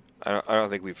Frost Maiden. I don't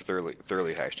think we've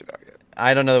thoroughly hashed it out yet.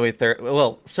 I don't know that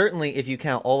well, certainly if you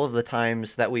count all of the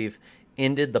times that we've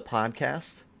ended the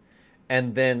podcast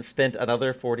and then spent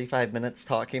another 45 minutes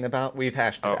talking about, we've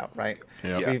hashed it out, right?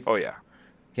 Yeah. Yeah. We've- Oh yeah.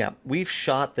 Yeah, we've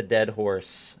shot the dead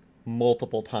horse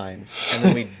multiple times, and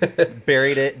then we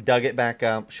buried it, dug it back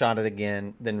up, shot it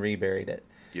again, then reburied it.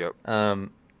 Yep.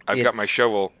 I've got my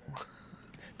shovel.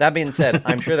 That being said,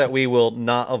 I'm sure that we will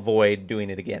not avoid doing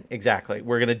it again. Exactly.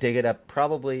 We're going to dig it up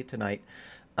probably tonight.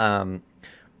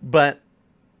 But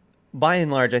by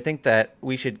and large, I think that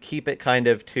we should keep it kind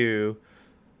of to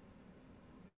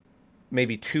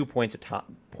maybe 2 points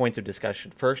of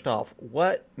discussion. First off,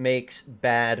 what makes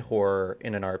bad horror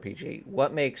in an RPG?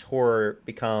 What makes horror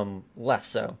become less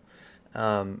so?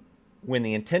 When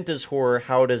the intent is horror,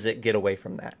 how does it get away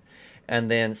from that? And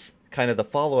then kind of the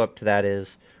follow-up to that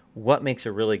is, what makes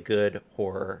a really good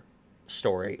horror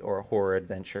story or a horror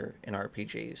adventure in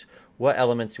RPGs? What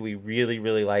elements do we really,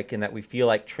 really like and that we feel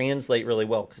like translate really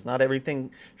well? Because not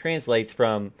everything translates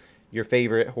from your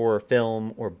favorite horror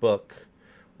film or book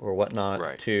or whatnot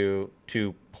Right. to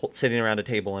sitting around a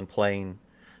table and playing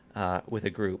with a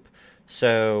group.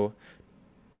 So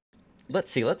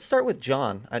let's see. Let's start with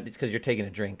John. It's because you're taking a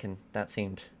drink, and that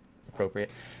seemed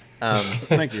appropriate.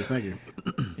 Thank you.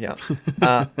 Yeah.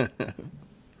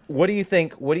 What do you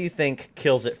think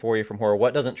kills it for you from horror?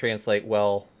 What doesn't translate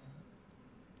well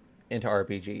into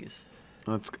RPGs?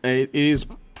 It is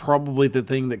probably the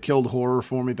thing that killed horror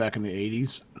for me back in the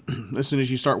 80s. As soon as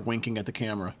you start winking at the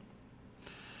camera.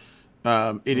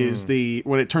 It is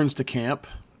when it turns to camp,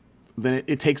 then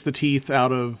it takes the teeth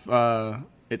out of the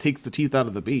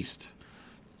beast.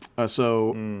 One of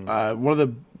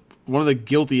the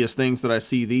guiltiest things that I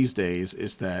see these days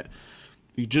is that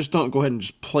you just don't go ahead and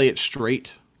just play it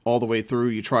straight all the way through.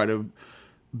 You try to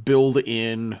build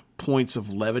in points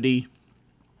of levity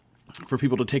for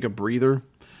people to take a breather.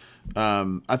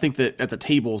 I think that at the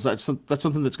tables, that's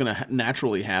something that's going to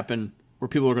naturally happen, where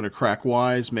people are going to crack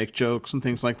wise, make jokes and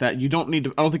things like that. You don't need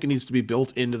to. I don't think it needs to be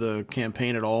built into the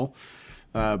campaign at all.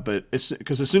 But it's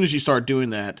because as soon as you start doing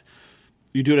that,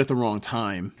 you do it at the wrong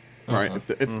time, right?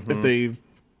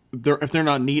 If they're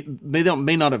not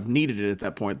may not have needed it at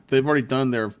that point. They've already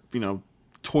done their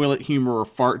toilet humor or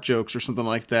fart jokes or something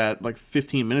like that like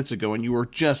 15 minutes ago, and you were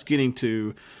just getting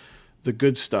to the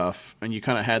good stuff, and you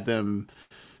kind of had them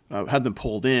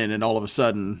pulled in, and all of a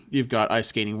sudden you've got ice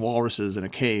skating walruses in a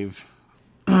cave.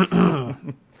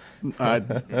 Don't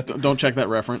check that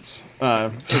reference.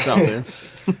 It's out there,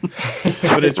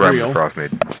 but it's real. Right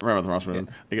with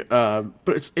the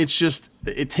but it's just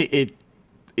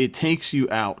it takes you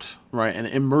out, right? And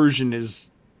immersion is,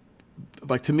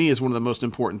 like, to me, is one of the most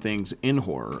important things in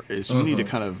horror. Is you need to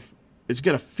you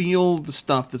got to feel the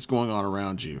stuff that's going on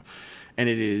around you, and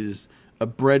it is a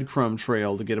breadcrumb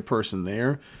trail to get a person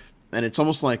there. And it's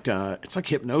almost like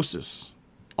hypnosis,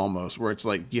 almost, where it's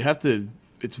like you have to.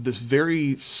 It's this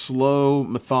very slow,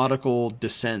 methodical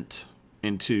descent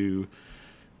into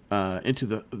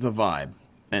the vibe,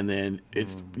 and then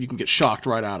you can get shocked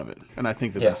right out of it. And I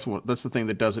think that's the thing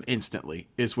that does it instantly,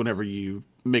 is whenever you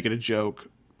make it a joke,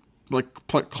 like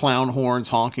clown horns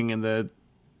honking in the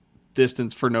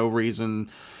distance for no reason.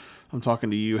 I'm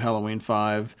talking to you, Halloween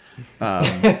 5.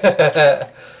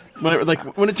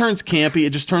 When it turns campy, it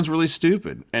just turns really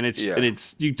stupid, and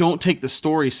it's you don't take the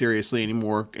story seriously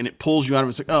anymore, and it pulls you out of it.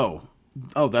 It's like, oh,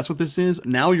 that's what this is.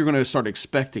 Now you're going to start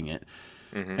expecting it,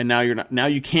 and now you're not. Now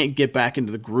you can't get back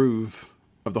into the groove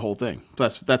of the whole thing.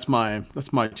 That's my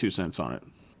 2 cents on it.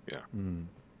 Yeah.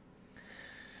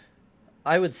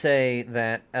 I would say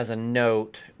that as a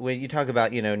note, when you talk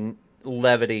about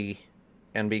levity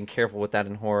and being careful with that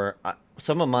in horror, I'm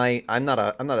not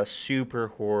a super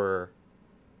horror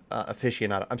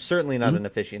aficionado. I'm certainly not an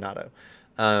aficionado.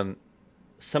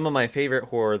 Some of my favorite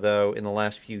horror, though, in the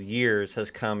last few years has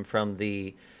come from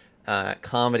the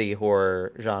comedy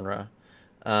horror genre.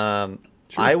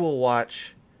 I will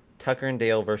watch Tucker and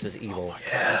Dale versus Evil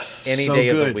any day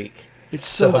of the week. It's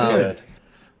so good.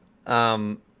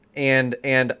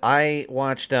 And I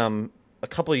watched a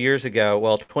couple of years ago,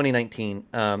 2019,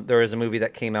 there was a movie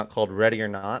that came out called Ready or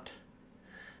Not.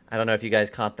 I don't know if you guys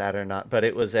caught that or not, but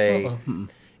it was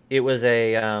it was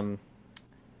in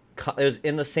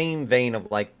the same vein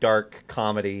of like dark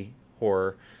comedy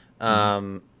horror,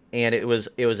 and it was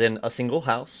in a single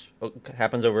house. It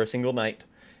happens over a single night,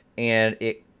 and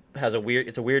it's a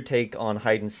weird take on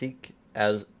hide and seek,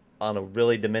 as on a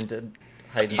really demented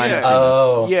hide and seek.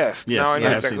 Yes. Now I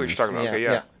know exactly what you're talking about.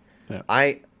 Yeah.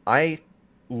 I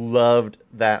loved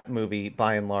that movie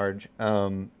by and large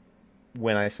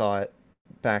when I saw it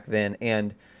back then,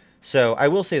 and so I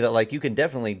will say that, like, you can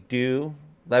definitely do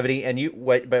levity, and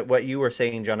but what you were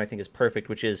saying, John, I think is perfect,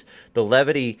 which is the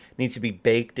levity needs to be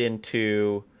baked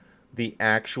into the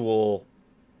actual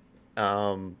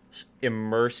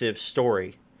immersive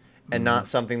story, and not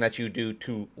something that you do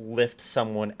to lift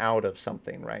someone out of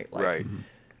something, right? Like, right.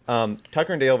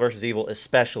 Tucker and Dale versus Evil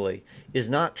especially is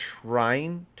not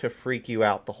trying to freak you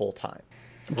out the whole time.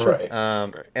 Right.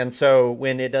 And so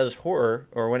when it does horror,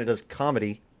 or when it does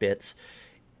comedy bits,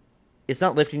 it's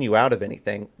not lifting you out of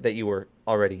anything that you were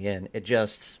already in. It's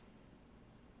just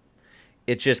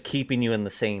keeping you in the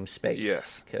same space.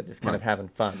 Yes. It's kind of having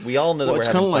fun. We all know that we're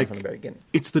having fun from the very beginning.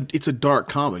 It's a dark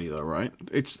comedy, though, right?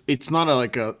 It's not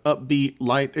like a upbeat,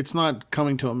 light. It's not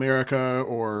Coming to America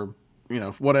or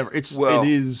whatever. It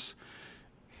is.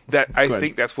 I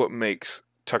think that's what makes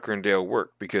Tucker and Dale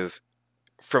work, because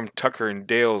from Tucker and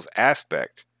Dale's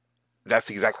aspect, that's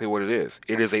exactly what it is.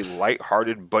 It is a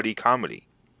lighthearted buddy comedy.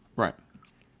 Right.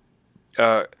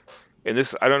 And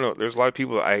this, I don't know, there's a lot of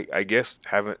people that I guess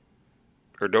haven't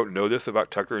or don't know this about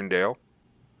Tucker and Dale.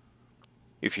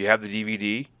 If you have the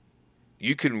DVD,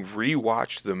 you can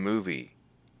rewatch the movie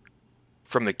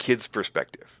from the kid's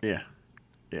perspective. Yeah.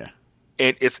 Yeah.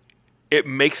 And it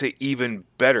makes it even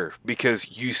better,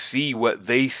 because you see what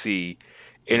they see,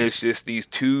 and it's just these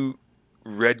two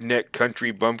redneck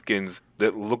country bumpkins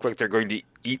that look like they're going to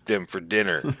eat them for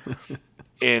dinner.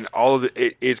 And all of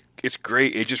it's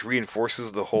great. It just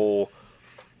reinforces the whole,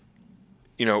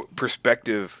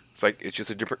 perspective. It's like it's just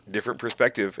a different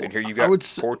perspective. And here you got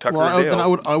poor Tucker and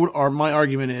Dale. My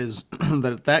argument is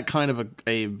that kind of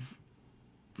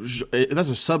that's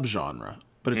a subgenre,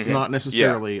 but it's not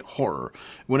necessarily horror.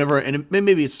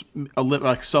 Maybe it's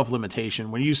like self-limitation.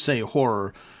 When you say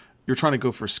horror, you're trying to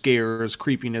go for scares,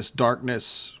 creepiness,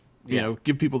 darkness.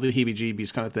 Give people the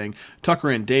heebie-jeebies kind of thing.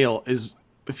 Tucker and Dale is.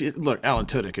 Look, Alan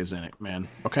Tudyk is in it, man.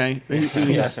 Okay,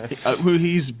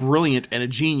 he's brilliant and a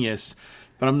genius,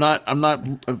 But I'm not.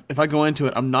 If I go into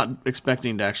it, I'm not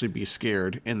expecting to actually be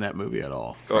scared in that movie at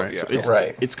all. Oh, right? yeah. So it's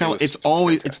Right. It's kind of. It's It's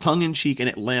fantastic. tongue in cheek, and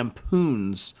it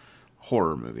lampoons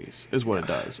horror movies, is what it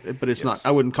does. But it's not.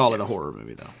 I wouldn't call it a horror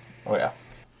movie though, Oh yeah.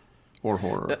 or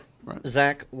horror. Right.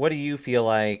 Zach, what do you feel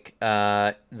like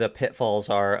the pitfalls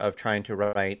are of trying to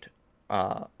write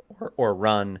or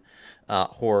run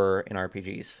horror in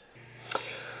RPGs?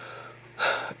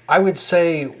 I would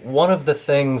say one of the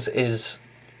things is,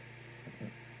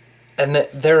 and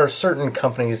there are certain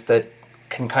companies that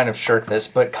can kind of shirk this,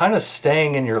 but kind of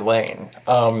staying in your lane.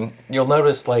 You'll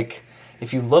notice, like,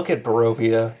 if you look at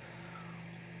Barovia,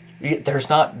 there's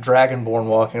not Dragonborn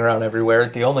walking around everywhere.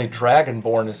 The only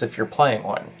Dragonborn is if you're playing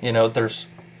one.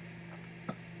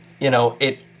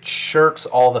 It shirks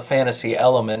all the fantasy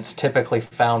elements typically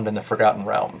found in the Forgotten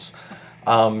Realms.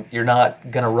 You're not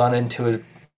going to run into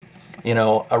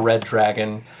a red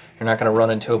dragon. You're not going to run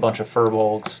into a bunch of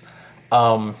furbolgs.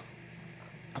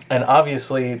 And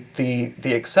obviously,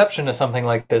 the exception to something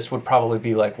like this would probably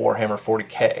be like Warhammer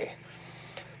 40K,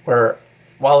 where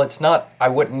while it's not, I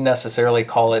wouldn't necessarily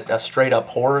call it a straight up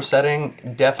horror setting,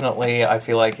 definitely I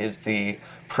feel like is the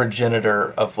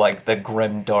progenitor of like the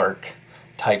grim dark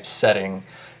type setting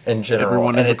in general.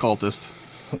 Everyone is a cultist.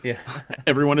 Yeah.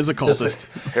 Everyone is a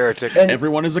cultist. Heretic.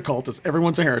 Everyone is a cultist.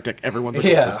 Everyone's a heretic. Everyone's a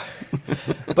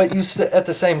cultist. But at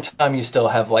the same time, you still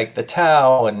have like the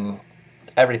Tau and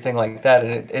everything like that,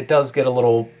 and it does get a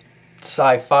little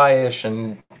sci-fi-ish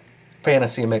and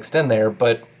fantasy mixed in there.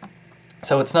 But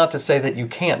so it's not to say that you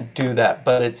can't do that,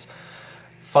 but it's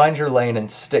find your lane and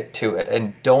stick to it,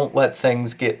 and don't let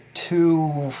things get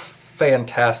too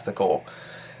fantastical.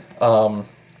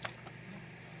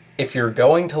 If you're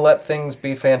going to let things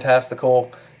be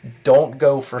fantastical, don't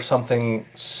go for something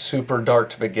super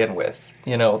dark to begin with.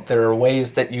 There are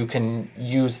ways that you can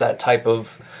use that type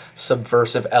of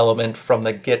subversive element from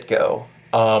the get-go.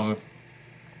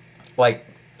 Like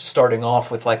starting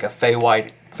off with like a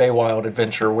Feywild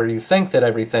adventure where you think that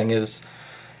everything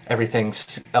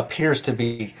appears to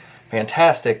be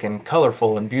fantastic and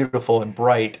colorful and beautiful and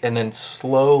bright, and then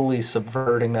slowly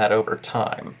subverting that over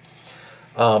time.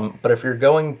 But if you're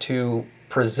going to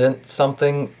present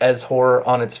something as horror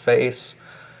on its face,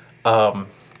 I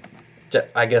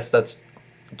guess that's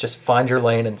just find your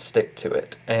lane and stick to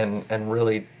it, and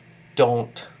really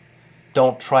don't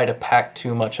try to pack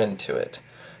too much into it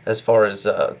as far as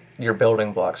your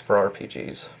building blocks for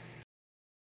RPGs.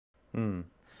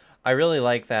 I really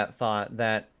like that thought,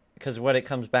 that because what it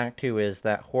comes back to is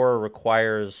that horror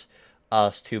requires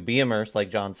us to be immersed, like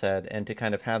John said, and to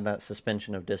kind of have that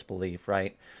suspension of disbelief,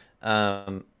 right?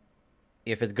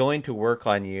 If it's going to work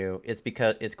on you, it's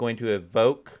because it's going to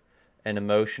evoke an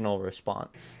emotional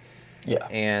response. Yeah.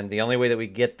 And the only way that we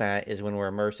get that is when we're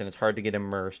immersed, and it's hard to get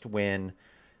immersed when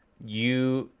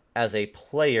you, as a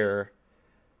player,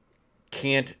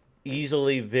 can't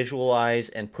easily visualize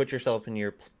and put yourself in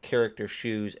your character's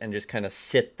shoes and just kind of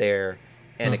sit there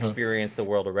and experience the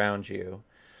world around you.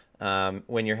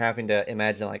 When you're having to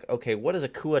imagine, like, okay, what does a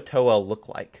Kuatoa look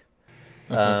like?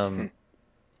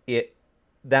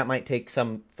 That might take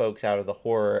some folks out of the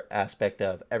horror aspect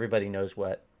of everybody knows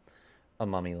what a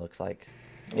mummy looks like.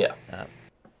 Yeah.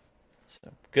 So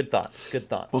good thoughts.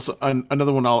 Well, so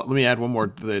another one. Let me add one more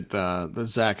that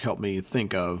Zach helped me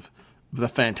think of: the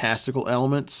fantastical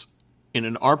elements in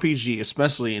an RPG,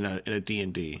 especially in a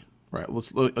D&D. Right.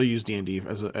 I'll use D&D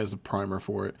as a primer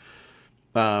for it.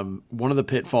 One of the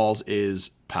pitfalls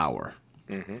is power,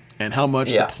 and how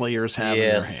much the players have in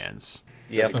their hands.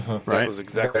 Yep. Right. That was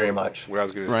exactly Very much what I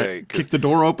was going to Right. say. 'Cause Kick the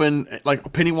door open,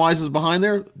 like Pennywise is behind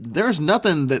there. There's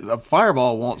nothing that a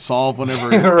fireball won't solve whenever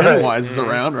Pennywise is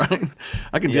around, right?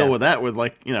 I can deal with that with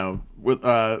with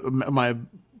my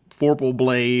Vorpal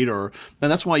blade, and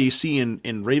that's why you see in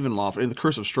Ravenloft, in the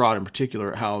Curse of Strahd in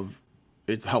particular, how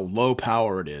low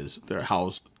power it is. How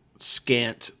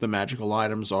scant the magical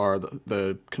items are.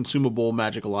 The consumable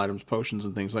magical items, potions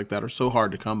and things like that, are so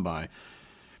hard to come by.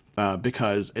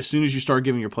 Because as soon as you start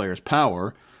giving your players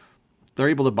power, they're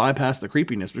able to bypass the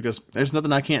creepiness because there's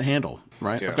nothing I can't handle,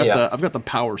 right? Yeah. I've got the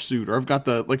power suit, or I've got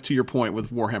the, like, to your point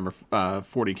with Warhammer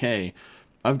 40K,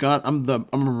 I'm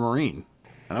a Marine,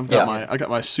 and I've got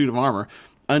my suit of armor,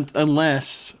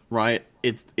 unless, right,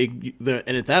 and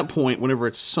at that point, whenever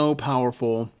it's so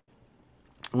powerful,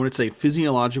 when it's a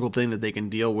physiological thing that they can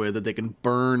deal with, that they can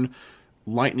burn,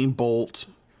 lightning bolt,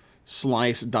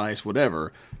 slice, dice,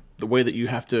 whatever. The way that you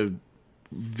have to,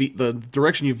 the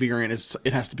direction you veer in,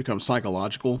 it has to become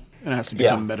psychological, and it has to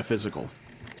become metaphysical.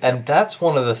 And that's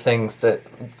one of the things that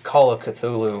Call of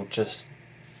Cthulhu just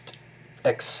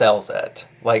excels at.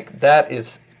 Like, that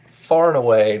is far and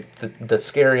away the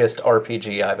scariest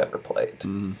RPG I've ever played.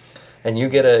 And you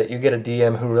get a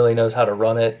DM who really knows how to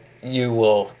run it, you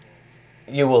will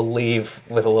leave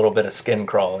with a little bit of skin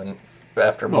crawling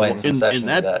after playing some sessions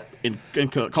of that. In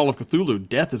Call of Cthulhu,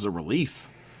 death is a relief.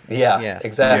 Yeah,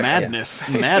 exactly. Madness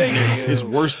is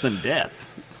worse than death.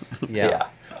 Yeah.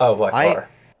 Oh, by far.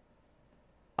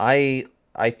 I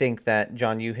think that,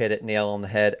 John, you hit it nail on the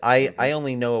head. I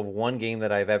only know of one game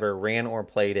that I've ever ran or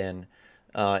played in.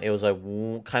 It was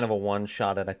kind of a one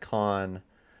shot at a con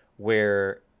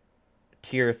where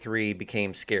tier 3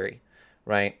 became scary,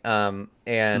 right? And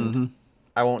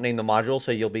I won't name the module,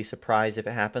 so you'll be surprised if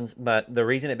it happens. But the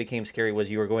reason it became scary was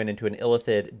you were going into an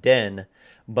illithid den,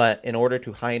 but in order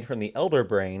to hide from the Elder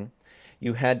Brain,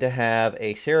 you had to have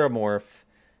a Ceramorph,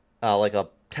 like a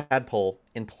tadpole,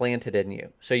 implanted in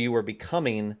you. So you were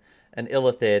becoming an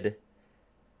illithid,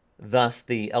 thus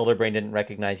the Elder Brain didn't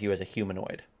recognize you as a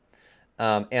humanoid.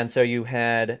 And so you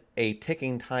had a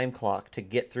ticking time clock to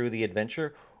get through the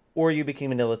adventure, or you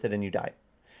became an illithid and you died.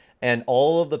 And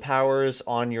all of the powers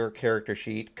on your character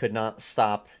sheet could not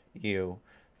stop you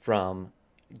from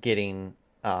getting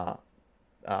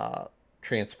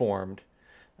transformed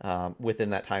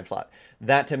within that time slot.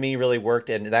 That to me really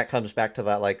worked, and that comes back to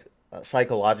that like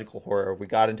psychological horror. We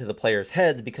got into the players'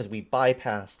 heads because we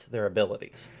bypassed their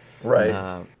abilities.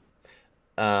 Right.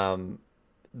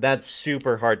 That's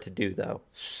super hard to do, though.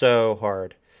 So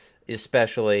hard,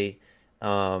 especially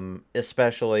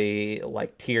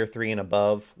like tier 3 and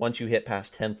above. Once you hit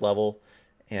past 10th level,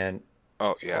 and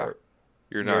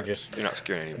you're not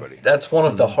scaring anybody. That's one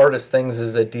of the hardest things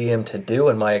as a DM to do,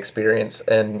 in my experience,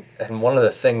 and one of the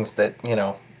things that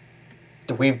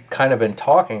we've kind of been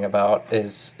talking about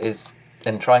is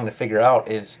and trying to figure out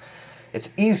is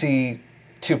it's easy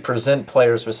to present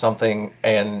players with something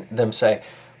and them say,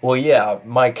 well, yeah,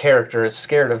 my character is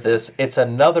scared of this. It's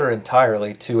another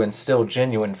entirely to instill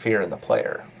genuine fear in the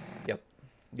player. Yep.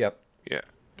 Yeah.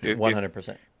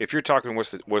 100%. If you're talking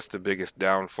what's the biggest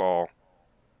downfall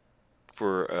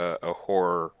for a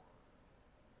horror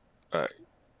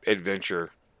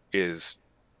adventure is,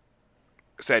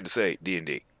 sad to say,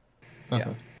 D&D.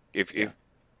 Yeah.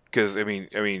 Because I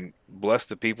mean, bless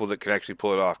the people that can actually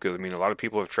pull it off. Because a lot of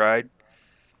people have tried,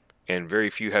 and very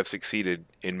few have succeeded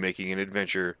in making an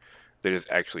adventure that is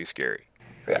actually scary.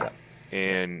 Yeah.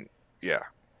 And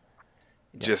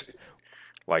just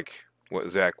like what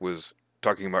Zach was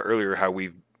talking about earlier, how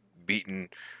we've beaten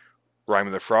Rime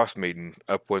of the Frost Maiden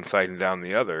up one side and down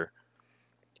the other.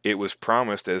 It was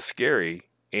promised as scary,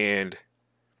 and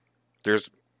there's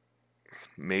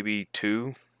maybe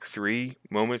 2-3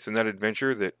 moments in that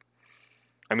adventure that,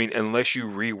 unless you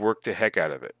rework the heck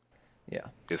out of it,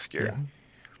 it's scary.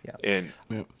 Yeah.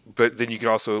 But then you can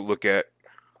also look at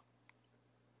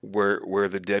where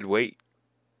the dead wait,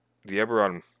 the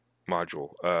Eberron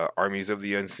module, Armies of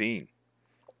the Unseen.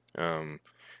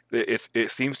 It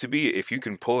seems to be, if you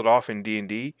can pull it off in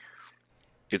D&D,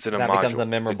 it's in a module. That becomes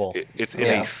memorable. It's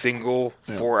in a single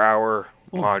 4-hour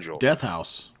module. Death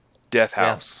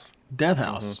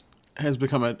House has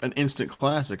become an instant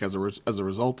classic as a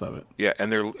result of it. Yeah,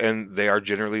 and they are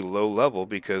generally low level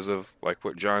because of, like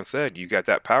what John said, you got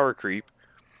that power creep.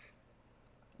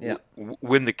 Yeah.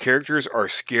 When the characters are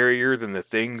scarier than the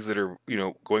things that are,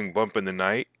 going bump in the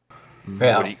night,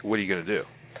 what are you going to do?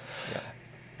 Yeah.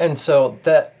 And so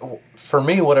that, for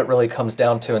me, what it really comes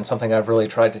down to, and something I've really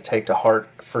tried to take to heart,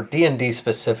 for D&D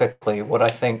specifically, what I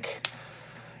think,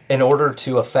 in order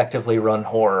to effectively run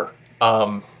horror,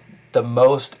 the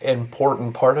most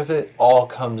important part of it all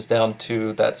comes down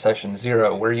to that session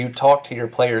 0, where you talk to your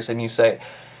players and you say,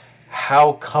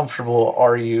 how comfortable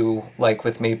are you, like,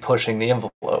 with me pushing the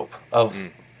envelope of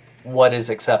what is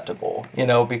acceptable?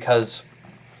 Because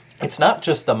it's not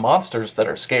just the monsters that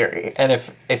are scary. And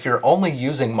if you're only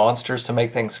using monsters to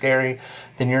make things scary,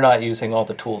 then you're not using all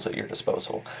the tools at your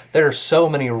disposal. There are so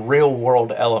many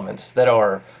real-world elements that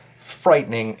are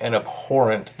frightening and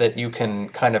abhorrent that you can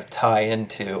kind of tie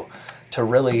into to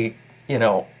really,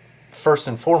 first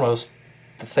and foremost,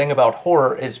 the thing about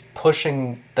horror is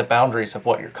pushing the boundaries of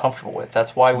what you're comfortable with.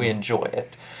 That's why we enjoy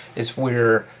it, is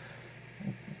we're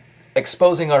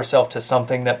exposing ourselves to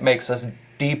something that makes us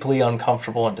deeply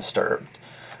uncomfortable and disturbed.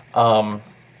 And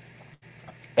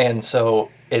so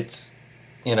it's,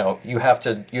 you have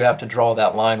to draw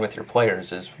that line with your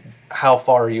players, is how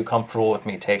far are you comfortable with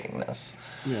me taking this?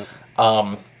 Yeah.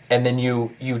 And then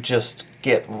you just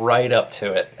get right up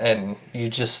to it and you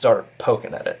just start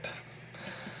poking at it.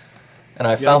 And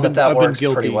I found that works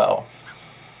pretty well.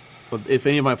 If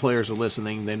any of my players are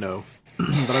listening, they know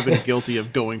that I've been guilty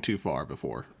of going too far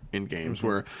before in games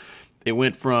where it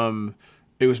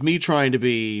was me trying to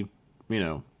be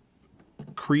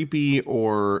creepy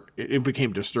or it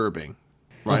became disturbing,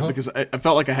 right? Because I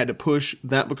felt like I had to push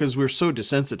that because we're so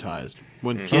desensitized.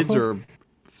 When kids are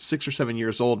 6 or 7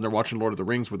 years old and they're watching Lord of the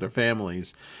Rings with their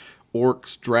families,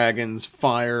 orcs, dragons,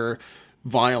 fire,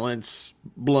 violence,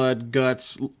 blood,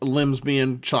 guts, limbs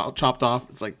being chopped off.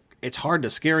 It's like, it's hard to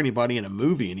scare anybody in a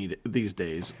movie these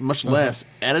days, much less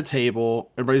at a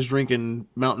table. Everybody's drinking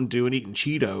Mountain Dew and eating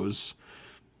Cheetos.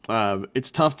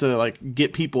 It's tough to like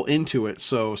get people into it.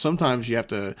 So sometimes you have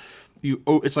to,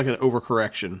 it's like an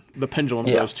overcorrection. The pendulum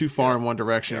goes too far in one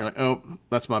direction. You're like, oh,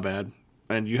 that's my bad.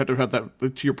 And you have to have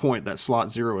that, to your point, that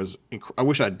slot 0 is, I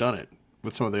wish I'd done it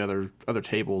with some of the other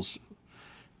tables.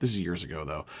 This is years ago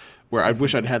though, where I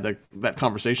wish I'd had that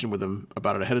conversation with them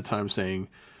about it ahead of time, saying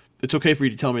it's okay for you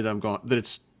to tell me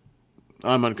that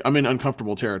I'm in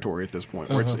uncomfortable territory at this point,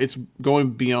 where it's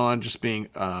going beyond just being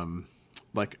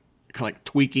like kind of like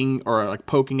tweaking or like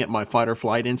poking at my fight or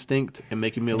flight instinct and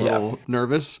making me a little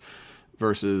nervous,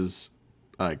 versus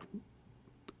like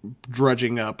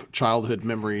dredging up childhood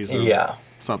memories of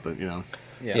something,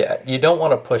 Yeah, you don't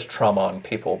want to push trauma on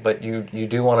people, but you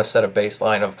do want to set a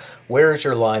baseline of where is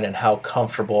your line and how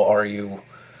comfortable are you,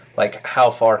 like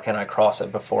how far can I cross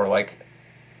it before like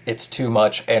it's too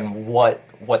much, and what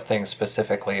things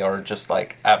specifically are just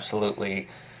like absolutely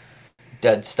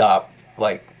dead stop,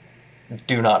 like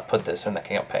do not put this in the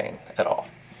campaign at all.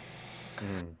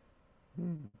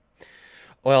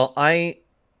 Well, I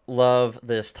love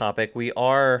this topic. We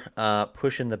are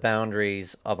pushing the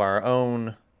boundaries of our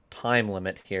own time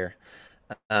limit here.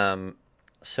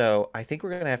 So I think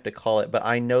we're going to have to call it, but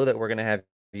I know that we're going to have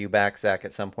you back, Zach,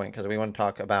 at some point, because we want to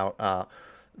talk about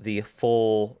the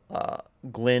full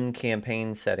Glen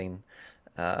campaign setting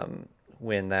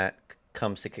when that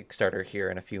comes to Kickstarter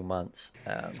here in a few months.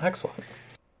 Excellent.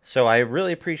 So I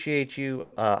really appreciate you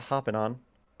hopping on.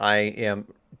 I am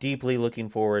deeply looking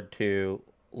forward to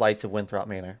Lights of Winthrop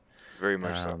Manor. Very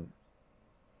much so.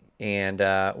 And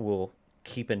we'll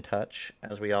keep in touch,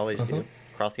 as we always do,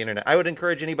 across the internet. I would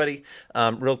encourage anybody,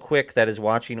 real quick, that is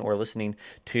watching or listening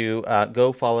to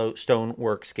go follow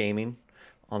Stoneworks Gaming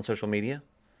on social media.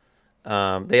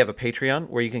 They have a Patreon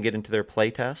where you can get into their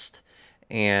playtest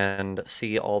and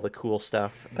see all the cool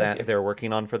stuff that they're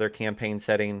working on for their campaign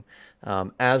setting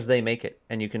as they make it.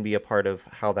 And you can be a part of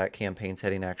how that campaign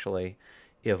setting actually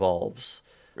evolves.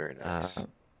 Very nice.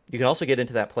 You can also get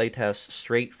into that playtest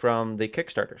straight from the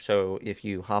Kickstarter. So if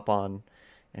you hop on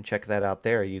and check that out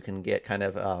there, you can get kind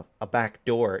of a back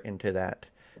door into that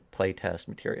playtest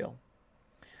material.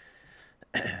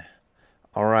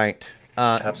 All right.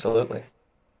 Absolutely.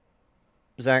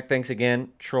 Zach, thanks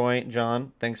again. Troy,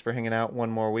 John, thanks for hanging out one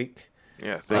more week.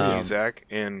 Yeah, thank you, Zach,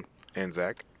 and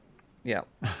Zach. Yeah.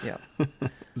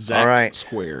 Zach all right.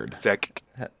 squared. Zach.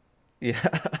 Yeah.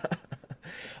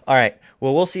 All right.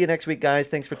 Well, we'll see you next week, guys.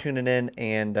 Thanks for tuning in,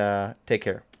 and take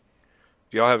care.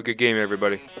 Y'all have a good game,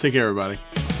 everybody. Take care, everybody.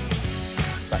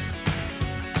 Bye.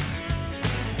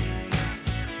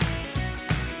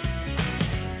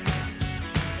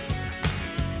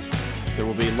 There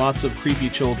will be lots of creepy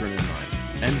children in mine.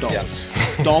 And dolls.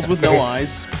 Yep. Dolls with no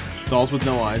eyes. Dolls with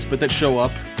no eyes, but that show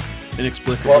up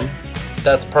inexplicably. Well,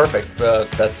 that's perfect.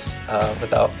 That's,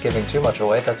 without giving too much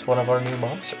away, that's one of our new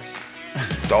monsters.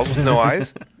 Dolls with no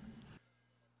eyes?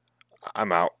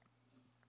 I'm out.